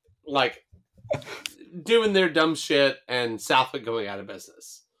for like doing their dumb shit and Southwick going out of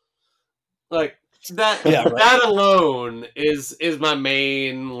business. Like that. yeah, right. That alone is my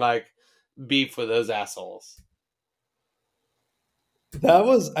main like beef with those assholes. That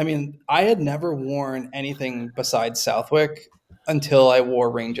was I mean, I had never worn anything besides Southwick until I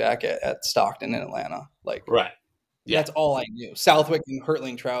wore Ring Jacket at Stockton in Atlanta. Like Right. Yeah. that's all I knew. Southwick and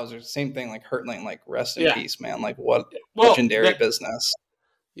Hertling trousers, same thing like Hertling, like rest in Yeah. peace, man. Like what Well, legendary business.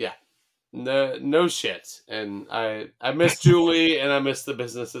 yeah. No shit. And I miss Julie and I miss the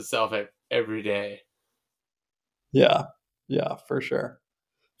business itself every day. Yeah. Yeah, for sure.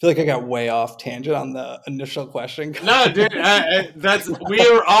 I feel like I got way off tangent on the initial question. No, dude, that's we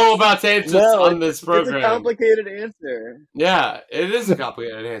are all about tangents No, on this it's a program. complicated answer. Yeah, it is a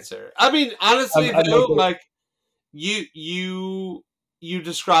complicated answer. I mean, honestly, I'm though, like, like you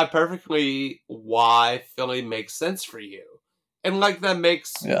describe perfectly why Philly makes sense for you, and like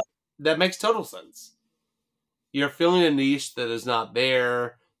yeah, that makes total sense. You're filling a niche that is not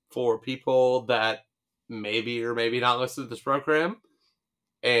there for people that maybe or maybe not listen to this program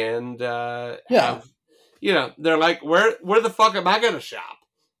and yeah, have they're like where the fuck am I gonna shop?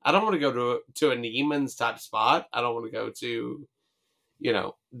 I don't want to go to a Neiman's type spot. I don't want to go to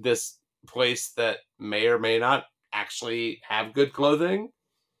this place that may or may not actually have good clothing.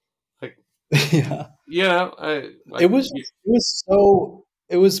 Like yeah. like It was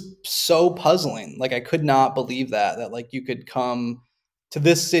so puzzling. Like I could not believe that like you could come to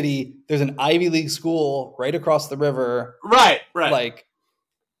this city. There's an Ivy League school right across the river. right. Like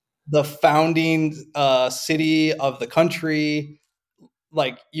the founding city of the country.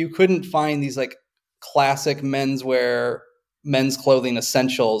 Like you couldn't find these like classic men's clothing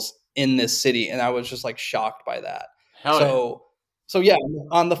essentials in this city, and I was just like shocked by that. Hell yeah. So yeah,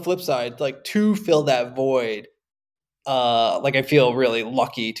 on the flip side, like to fill that void, like I feel really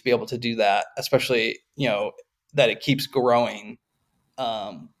lucky to be able to do that, especially that it keeps growing.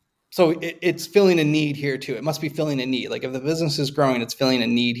 Um, so it's filling a need here too. It must be filling a need. Like if the business is growing, it's filling a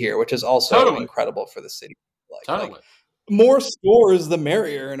need here, which is also Totally. incredible for the city. Like Totally. more stores, the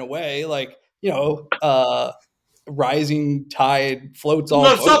merrier in a way. Like rising tide floats all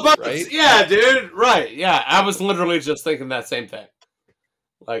No, boats, right? yeah, dude. Right. Yeah. I was literally just thinking that same thing.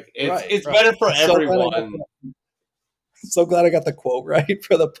 Like Right, it's right. better for So everyone. so glad I got the quote right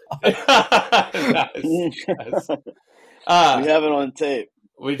for the pod. Nice. We have it on tape.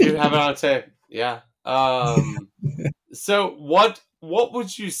 We do have it on tape. Yeah. So what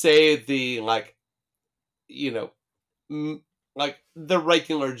would you say the like, like the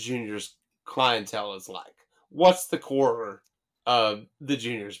regular juniors clientele is like? What's the core of the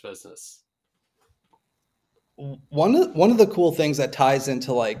juniors business? One of the cool things that ties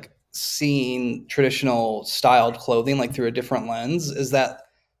into like seeing traditional styled clothing like through a different lens is that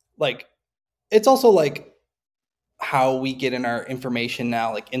like it's also like how we get in our information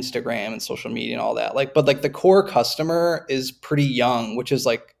now, like Instagram and social media and all that. Like, but like the core customer is pretty young, which is,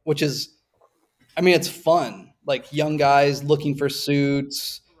 I mean, it's fun. Like young guys looking for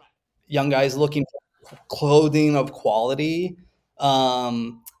suits, young guys looking for clothing of quality.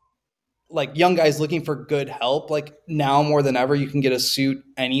 Um, like young guys looking for good help. Like now more than ever, you can get a suit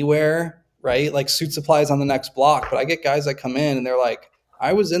anywhere, right? Like suit supplies on the next block. But I get guys that come in and they're like,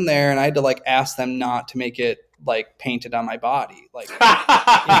 I was in there and I had to like ask them not to make it like painted on my body. Like, you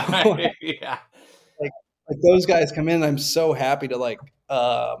know, Yeah. like, like those guys come in. And I'm so happy to like,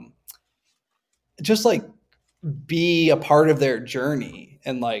 just like be a part of their journey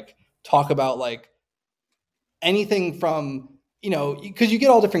and like talk about like anything from, you know, because you get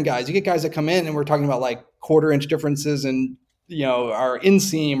all different guys. You get guys that come in and we're talking about like quarter-inch differences and, you know, our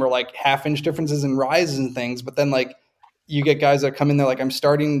inseam or like half-inch differences in rises and things. But then like you get guys that come in there like, I'm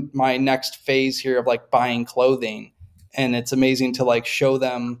starting my next phase here of like buying clothing, and it's amazing to like show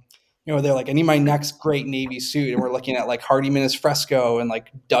them. You know, they're like, I need my next great navy suit, and we're looking at like Hardy Minas Fresco and like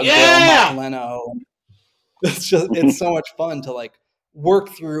Dugdale Yeah. Moccaleno. It's just, it's so much fun to like work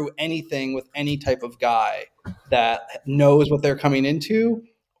through anything with any type of guy that knows what they're coming into,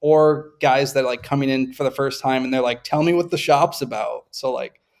 or guys that are like coming in for the first time and they're like, tell me what the shop's about. So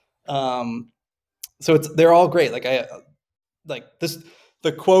like, um so it's, they're all great. Like I like this,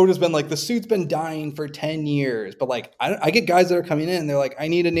 the quote has been like, the suit's been dying for 10 years, but like I get guys that are coming in and they're like, I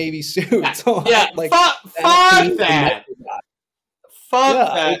need a navy suit. So Yeah. like that to me Fuck is the next that. guy.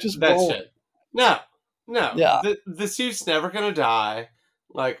 Fuck Yeah, it just that won't. shit. No. No. Yeah. The suit's never gonna die.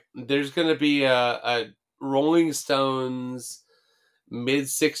 Like there's gonna be a Rolling Stones mid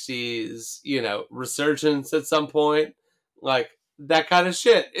 60s, resurgence at some point. Like that kind of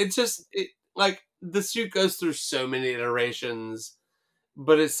shit. Like the suit goes through so many iterations,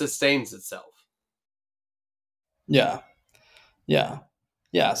 but it sustains itself. Yeah.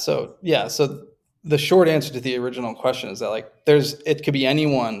 Yeah. So the short answer to the original question is that like it could be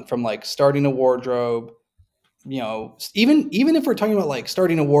anyone from like starting a wardrobe, you know, even if we're talking about like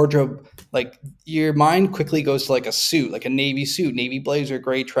starting a wardrobe, like your mind quickly goes to like a suit, like a navy suit, navy blazer,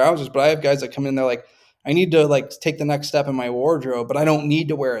 gray trousers. But I have guys that come in, they're like, I need to like take the next step in my wardrobe, but I don't need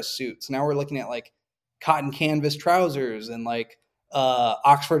to wear a suit. So now we're looking at like cotton canvas trousers and like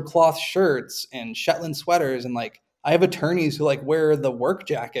Oxford cloth shirts and Shetland sweaters. And like I have attorneys who like wear the work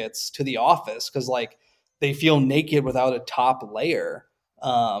jackets to the office because like they feel naked without a top layer.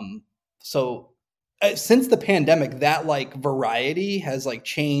 So since the pandemic, that like variety has like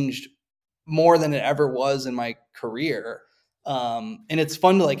changed more than it ever was in my career. And it's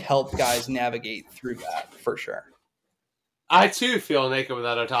fun to like help guys navigate through that for sure. I too feel naked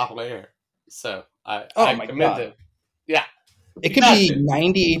without a top layer. So Oh I my commend God. him. Yeah. It You could got be to.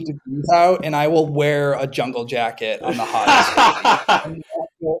 98 degrees out and I will wear a jungle jacket on the hottest day.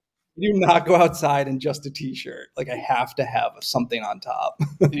 I do not go outside in just a t-shirt. Like I have to have something on top.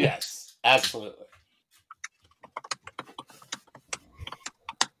 Yes, absolutely.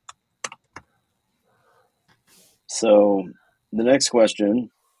 So the next question,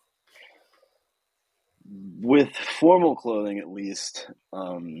 with formal clothing at least,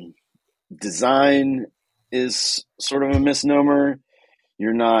 design is sort of a misnomer.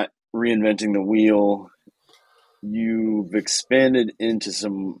 You're not reinventing the wheel. You've expanded into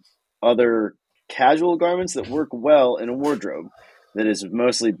some other casual garments that work well in a wardrobe that is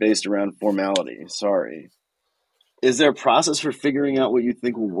mostly based around formality. Sorry. Is there a process for figuring out what you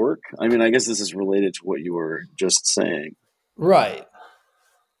think will work? I mean, I guess this is related to what you were just saying. Right.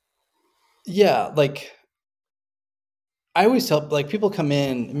 Yeah, like I always tell like people come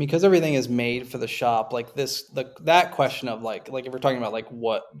in and because everything is made for the shop, like that question of like if we're talking about like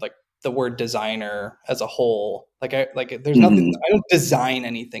what like the word designer as a whole, there's nothing, Mm-hmm. I don't design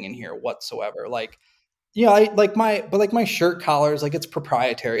anything in here whatsoever. Like, yeah, I like my shirt collars, like it's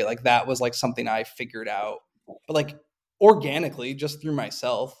proprietary. Like that was like something I figured out. But like organically, just through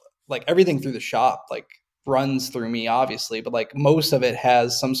myself, like everything through the shop, like runs through me, obviously, but like most of it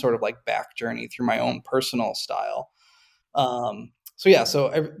has some sort of like back journey through my own personal style. So yeah, so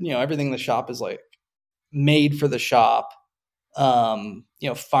everything in the shop is like made for the shop.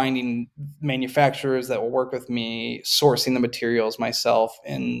 Finding manufacturers that will work with me, sourcing the materials myself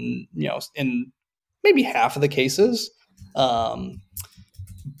in maybe half of the cases.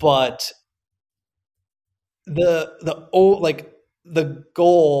 But the old like the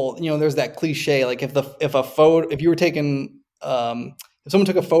goal, there's that cliche, like if you were taking if someone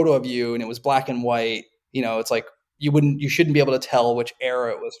took a photo of you and it was black and white, it's like you shouldn't be able to tell which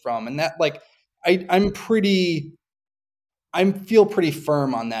era it was from. And that, like, I feel pretty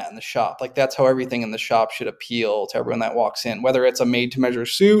firm on that in the shop. Like, that's how everything in the shop should appeal to everyone that walks in, whether it's a made to measure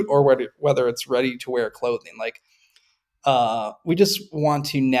suit or whether it's ready to wear clothing. Like, we just want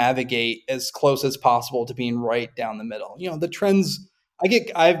to navigate as close as possible to being right down the middle. The trends,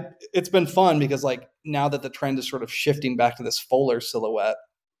 it's been fun because, like, now that the trend is sort of shifting back to this fuller silhouette,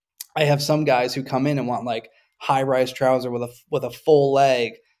 I have some guys who come in and want like high rise trouser with a full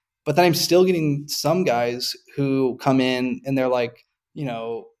leg, but then I'm still getting some guys who come in and they're like,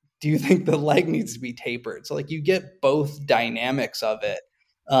 do you think the leg needs to be tapered? So, like, you get both dynamics of it.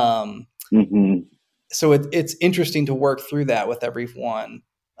 Mm-hmm. So it's interesting to work through that with everyone.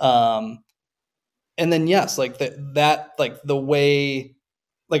 Um, and then, yes, like like the way,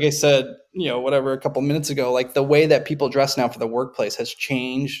 like I said, whatever, a couple minutes ago, like the way that people dress now for the workplace has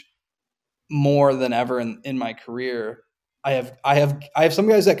changed more than ever in my career. I have some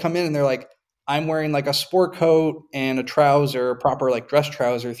guys that come in and they're like, I'm wearing like a sport coat and a trouser, proper like dress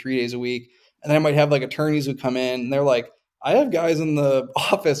trouser, 3 days a week. And then I might have like attorneys who come in and they're like, I have guys in the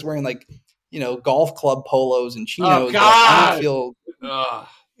office wearing like, golf club polos and Oh chinos, but like I don't God. feel Ugh.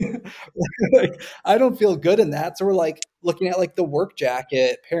 like, I don't feel good in that. So we're like looking at like the work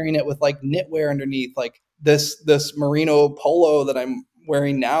jacket, pairing it with like knitwear underneath. Like this merino polo that I'm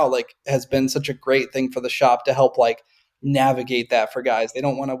wearing now, like, has been such a great thing for the shop to help like navigate that for guys. They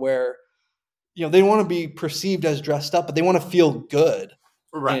don't want to wear, they don't want to be perceived as dressed up, but they want to feel good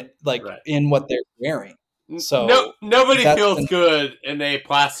Right. Right. in what they're wearing. No, So nobody that's feels been good in a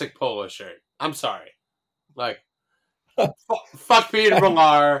plastic polo shirt. I'm sorry. Like, fuck Peter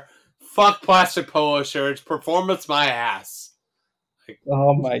Millar. Fuck plastic polo shirts. Performance my ass. Like,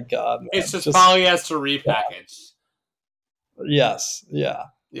 oh my God, it's man. just Just, polyester yeah. repackaged. Yes. Yeah.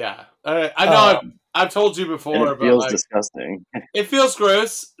 Yeah. I know Um, I've told you And it before, but feels like, disgusting. it feels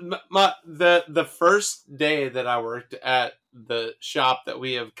gross. The first day that I worked at the shop that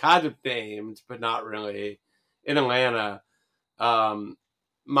we have kind of named, but not really, in Atlanta, um,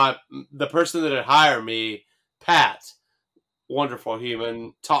 my the person that had hired me, Pat, wonderful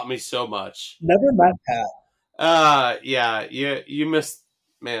human, taught me so much. Never met Pat. Yeah, you missed,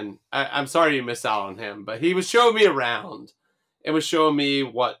 man. I'm sorry you missed out on him, but he was showing me around and was showing me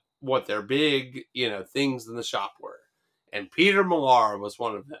what their big things in the shop were, and Peter Millar was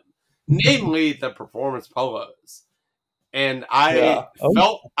one of them, namely the performance polos. And Yeah.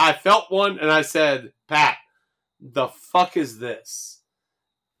 Oh, I felt one, and I said, Pat, the fuck is this?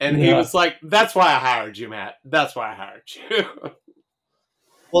 And he yeah. was like, "That's why I hired you, Matt. That's why I hired you."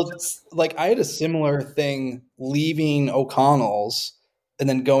 Well, Just like, I had a similar thing leaving O'Connell's and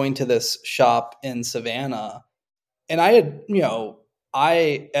then going to this shop in Savannah. And I had,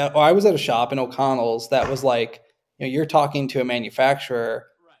 I was at a shop in O'Connell's that was like, you're talking to a manufacturer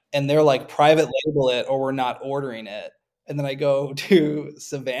and they're like, private label it or we're not ordering it. And then I go to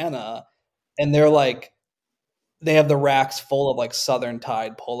Savannah and they're like, they have the racks full of like Southern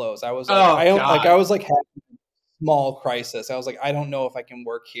Tide polos. I was like, oh I don't like, I god. was like, small crisis. I was like, I don't know if I can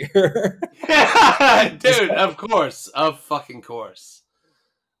work here. Just, Dude, of course. Of fucking course.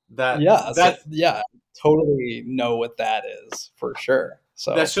 That yeah. So that yeah, totally know what that is for sure.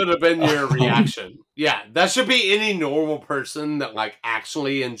 that So, should have been your um, reaction. Yeah, that should be any normal person that like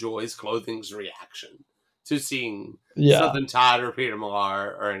actually enjoys clothing's reaction to seeing yeah. Southern Tide or Peter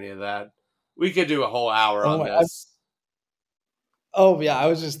Millar or any of that. We could do a whole hour Oh on my, this. oh yeah. I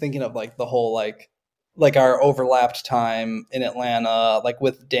was just thinking of like the whole like our overlapped time in Atlanta, like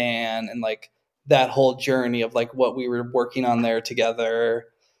with Dan and like that whole journey of like what we were working on there together.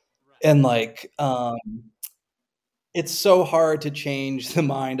 And like, it's so hard to change the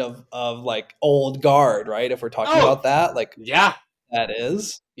mind of like old guard, right? If we're talking Oh, about that, like yeah. that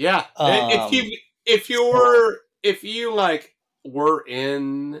is. Yeah. Um so If you like were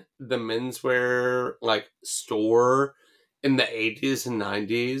in the menswear like store in the 80s and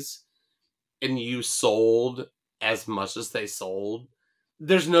 90s and you sold as much as they sold,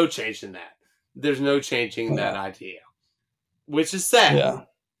 there's no changing that. There's no changing that yeah, idea. Which is sad. yeah,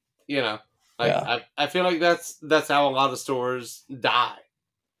 You know. Like yeah. I feel like that's how a lot of stores die.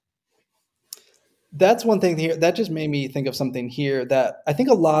 That's one thing here that just made me think of something here that I think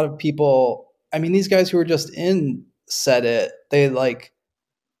a lot of people, I mean, these guys who were just in said it. They like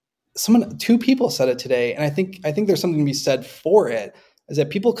two people said it today, and I think there's something to be said for it. Is that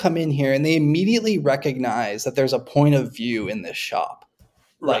people come in here and they immediately recognize that there's a point of view in this shop.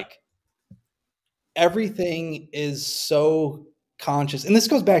 Right. Like, everything is so conscious. And this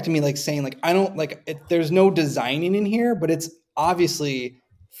goes back to me like saying like I don't like it, there's no designing in here, but it's obviously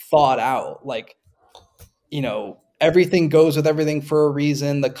thought out. Like, you know, everything goes with everything for a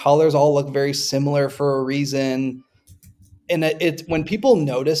reason. The colors all look very similar for a reason. And it's when people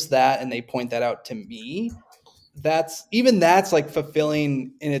notice that and they point that out to me, that's like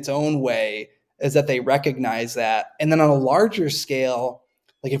fulfilling in its own way, is that they recognize that. And then on a larger scale,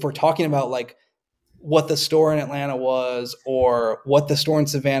 like if we're talking about like what the store in Atlanta was, or what the store in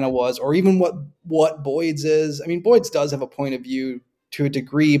Savannah was, or even what Boyd's is. I mean, Boyd's does have a point of view to a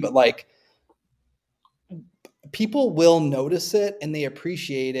degree, but like people will notice it and they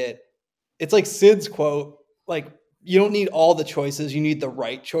appreciate it. It's like Sid's quote, like you don't need all the choices, you need the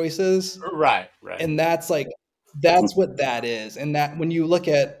right choices. Right, right. And that's like that's what that is. And that when you look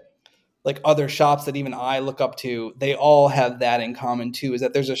at like other shops that even I look up to, they all have that in common too, is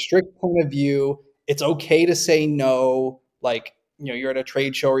that there's a strict point of view. It's okay to say no. Like, you know, you're at a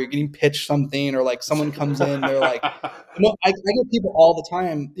trade show or you're getting pitched something, or like someone comes in, they're like, no, I get people all the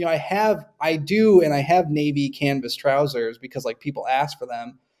time. You know, I have navy canvas trousers because like people ask for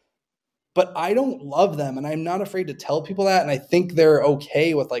them, but I don't love them. And I'm not afraid to tell people that. And I think they're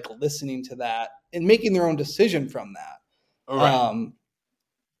okay with like listening to that and making their own decision from that. Right.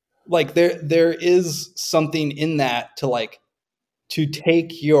 Like there is something in that to like to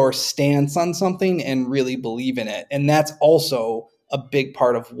take your stance on something and really believe in it. And that's also a big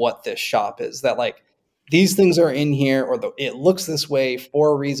part of what this shop is, that like these things are in here, or it looks this way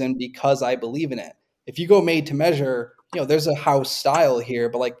for a reason because I believe in it. If you go made to measure, you know, there's a house style here,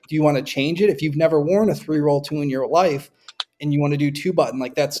 but like, do you want to change it? If you've never worn a 3-roll 2 in your life and you want to do 2-button,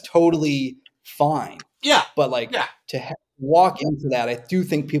 like that's totally fine. Yeah. But like to walk into that, I do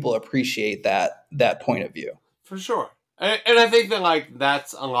think people appreciate that point of view. For sure. And I think that like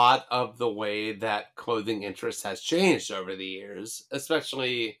that's a lot of the way that clothing interest has changed over the years,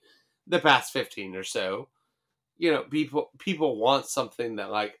 especially the past 15 or so. You know, people want something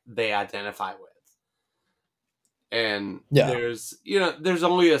that like they identify with. And there's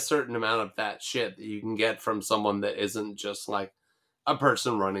only a certain amount of that shit that you can get from someone that isn't just like a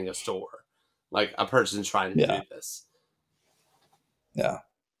person running a store, like a person trying to do this. Yeah.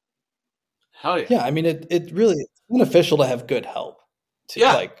 Hell yeah. Yeah, I mean, it really it's beneficial to have good help.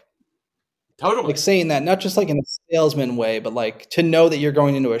 Like, totally. Like saying that, not just like in a salesman way, but like to know that you're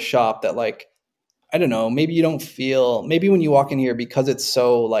going into a shop that like, I don't know, maybe you don't feel, maybe when you walk in here, because it's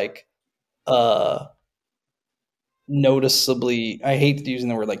so like, noticeably, I hate using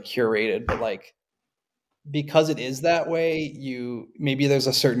the word like curated, but like, because it is that way, maybe there's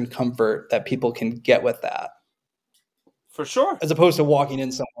a certain comfort that people can get with that. For sure. As opposed to walking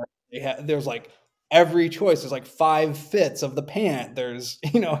in somewhere, there's like every choice. There's like 5 fits of the pant. There's,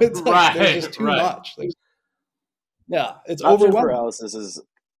 you know, it's like there's just too much. It's option overwhelming. paralysis is,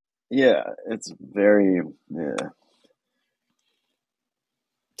 it's very,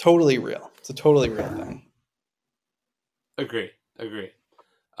 totally real. It's a totally real thing. Agree.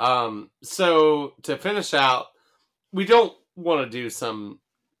 So to finish out, we don't want to do some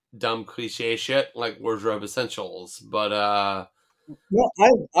dumb cliche shit like wardrobe essentials, but I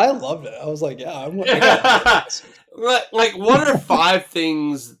loved it. I was like, like what are 5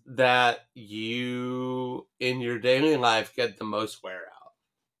 things that you in your daily life get the most wear out?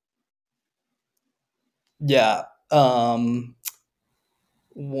 Yeah.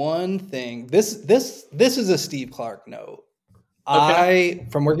 One thing, this is a Steve Clark note. Okay.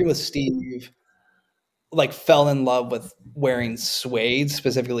 From working with Steve, like fell in love with wearing suede,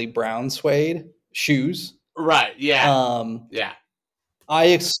 specifically brown suede shoes. Right. Yeah. I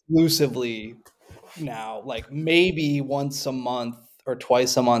exclusively now, like maybe once a month or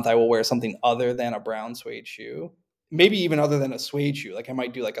twice a month, I will wear something other than a brown suede shoe. Maybe even other than a suede shoe. Like I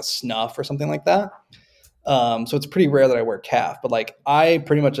might do like a snuff or something like that. So it's pretty rare that I wear calf, but like I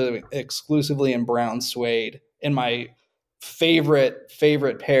pretty much exclusively in brown suede. And my favorite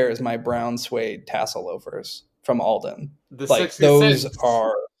pair is my brown suede tassel loafers from Alden. Like 66.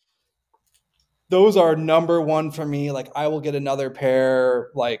 Those are number one for me. Like I will get another pair.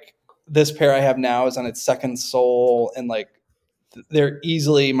 Like this pair I have now is on its second sole, and like they're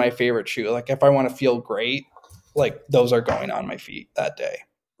easily my favorite shoe. Like if I want to feel great, like those are going on my feet that day.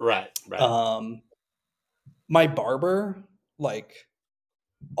 Right. My barber, like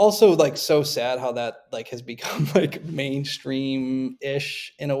also like so sad how that like has become like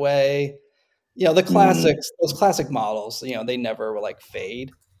mainstream-ish in a way. You know, the classics, those classic models, you know, they never will like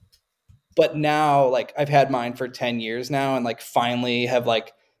fade. But now like I've had mine for 10 years now, and like finally have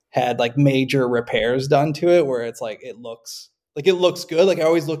like had like major repairs done to it where it's like it looks like it looks good. Like I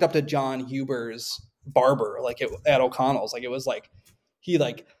always looked up to John Huber's barber, like at O'Connell's. Like it was like he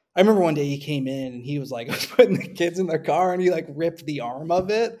like I remember one day he came in and he was like putting the kids in their car and he like ripped the arm of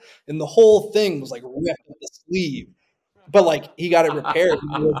it and the whole thing was like ripped at the sleeve. But like he got it repaired.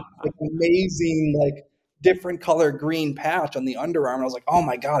 And it was like amazing, like different color green patch on the underarm. And I was like, oh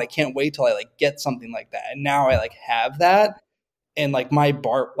my God, I can't wait till I like get something like that. And now I like have that. And like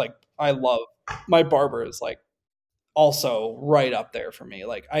I love my barber is like also right up there for me.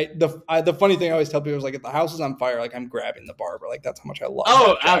 Like the funny thing I always tell people is like if the house is on fire, like I'm grabbing the barber. Like that's how much I love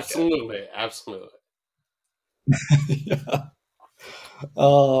Oh, that jacket. absolutely, absolutely. Yeah.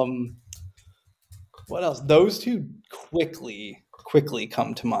 What else? Those two quickly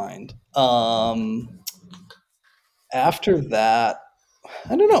come to mind. After that,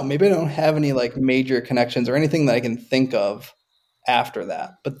 I don't know. Maybe I don't have any like major connections or anything that I can think of after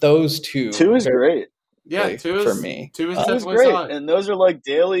that. But those two, Two is great. Yeah, for me. Two is Two is definitely great, solid. and those are like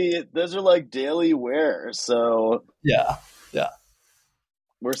daily wear. So yeah,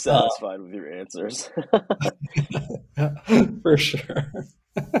 we're satisfied with your answers. for sure.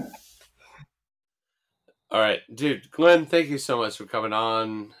 All right, dude, Glenn, thank you so much for coming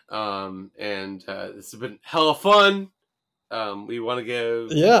on. And this has been hella fun. We want to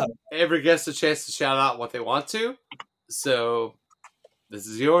give every guest a chance to shout out what they want to. So this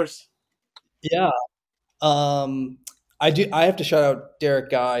is yours. Yeah. I have to shout out Derek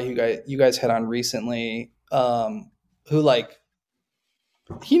Guy, who you guys had on recently, who like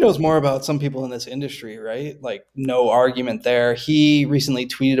he knows more about some people in this industry, right? Like no argument there. He recently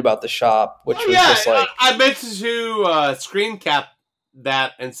tweeted about the shop, which was just like I meant to screen cap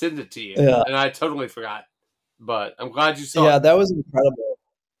that and send it to you, and I totally forgot. But I'm glad you saw. Yeah, it. that was incredible.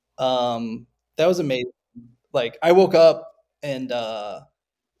 That was amazing. Like I woke up and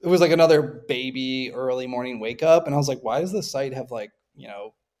it was like another baby early morning wake up, and I was like, why does this site have like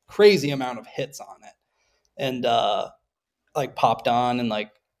crazy amount of hits on it? And like popped on, and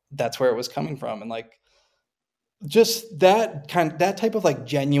like that's where it was coming from, and like just that type of like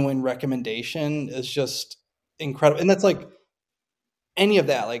genuine recommendation is just incredible. And that's like any of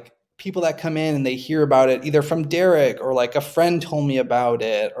that, like people that come in and they hear about it either from Derek or like a friend told me about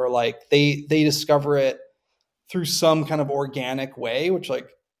it, or like they discover it through some kind of organic way, which like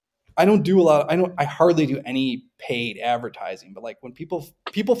I don't do a lot. I hardly do any paid advertising, but like when people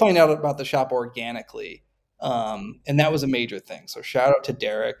find out about the shop organically, and that was a major thing. So shout out to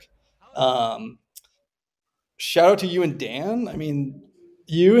Derek. Shout out to you and Dan. I mean,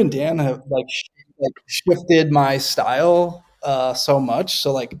 you and Dan have like shifted my style so much.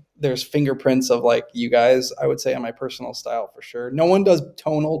 So like there's fingerprints of like you guys, I would say, on my personal style for sure. No one does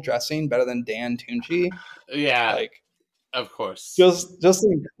tonal dressing better than Dan Tunchi. Yeah, like of course, just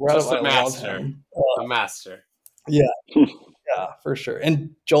incredible. Just a master, I love him. A master. Yeah, yeah, for sure.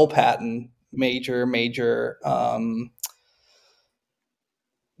 And Joel Patton, major,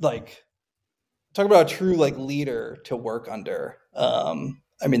 like talk about a true like leader to work under. I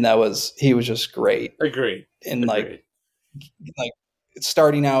mean, he was just great. Agreed. And like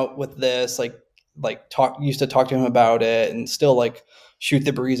starting out with this, like used to talk to him about it, and still like shoot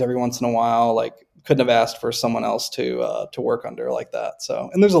the breeze every once in a while. Like couldn't have asked for someone else to work under like that. So,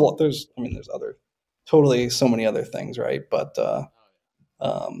 and there's other totally so many other things, right? But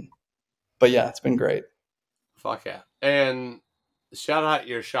yeah, it's been great. Fuck yeah. And shout out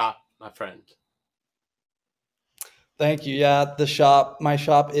your shop, my friend. Thank you. Yeah, my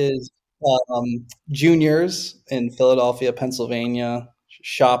shop is Juniors in Philadelphia, Pennsylvania.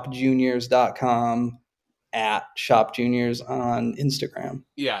 Shopjuniors.com, at shopjuniors on Instagram.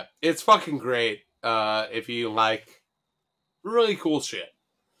 Yeah, it's fucking great. If you like really cool shit.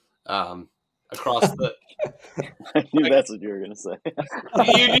 Across the I knew that's what you were gonna say.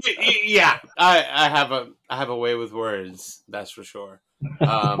 Yeah, I have a way with words, that's for sure.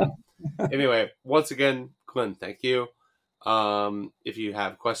 Anyway, once again, Glenn, thank you. If you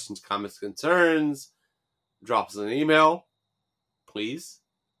have questions, comments, concerns, drop us an email, please.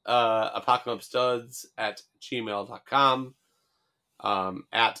 apocalypsestuds@gmail.com,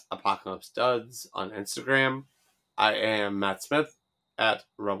 at apocalypsestuds on Instagram. I am Matt Smith at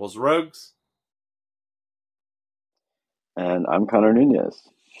Rebels Rogues. And I'm Connor Nunez.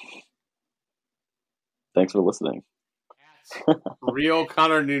 Thanks for listening. Real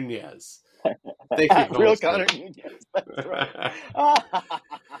Connor Nunez. Thank you for Real listening. Connor Nunez. That's right.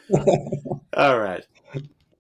 All right.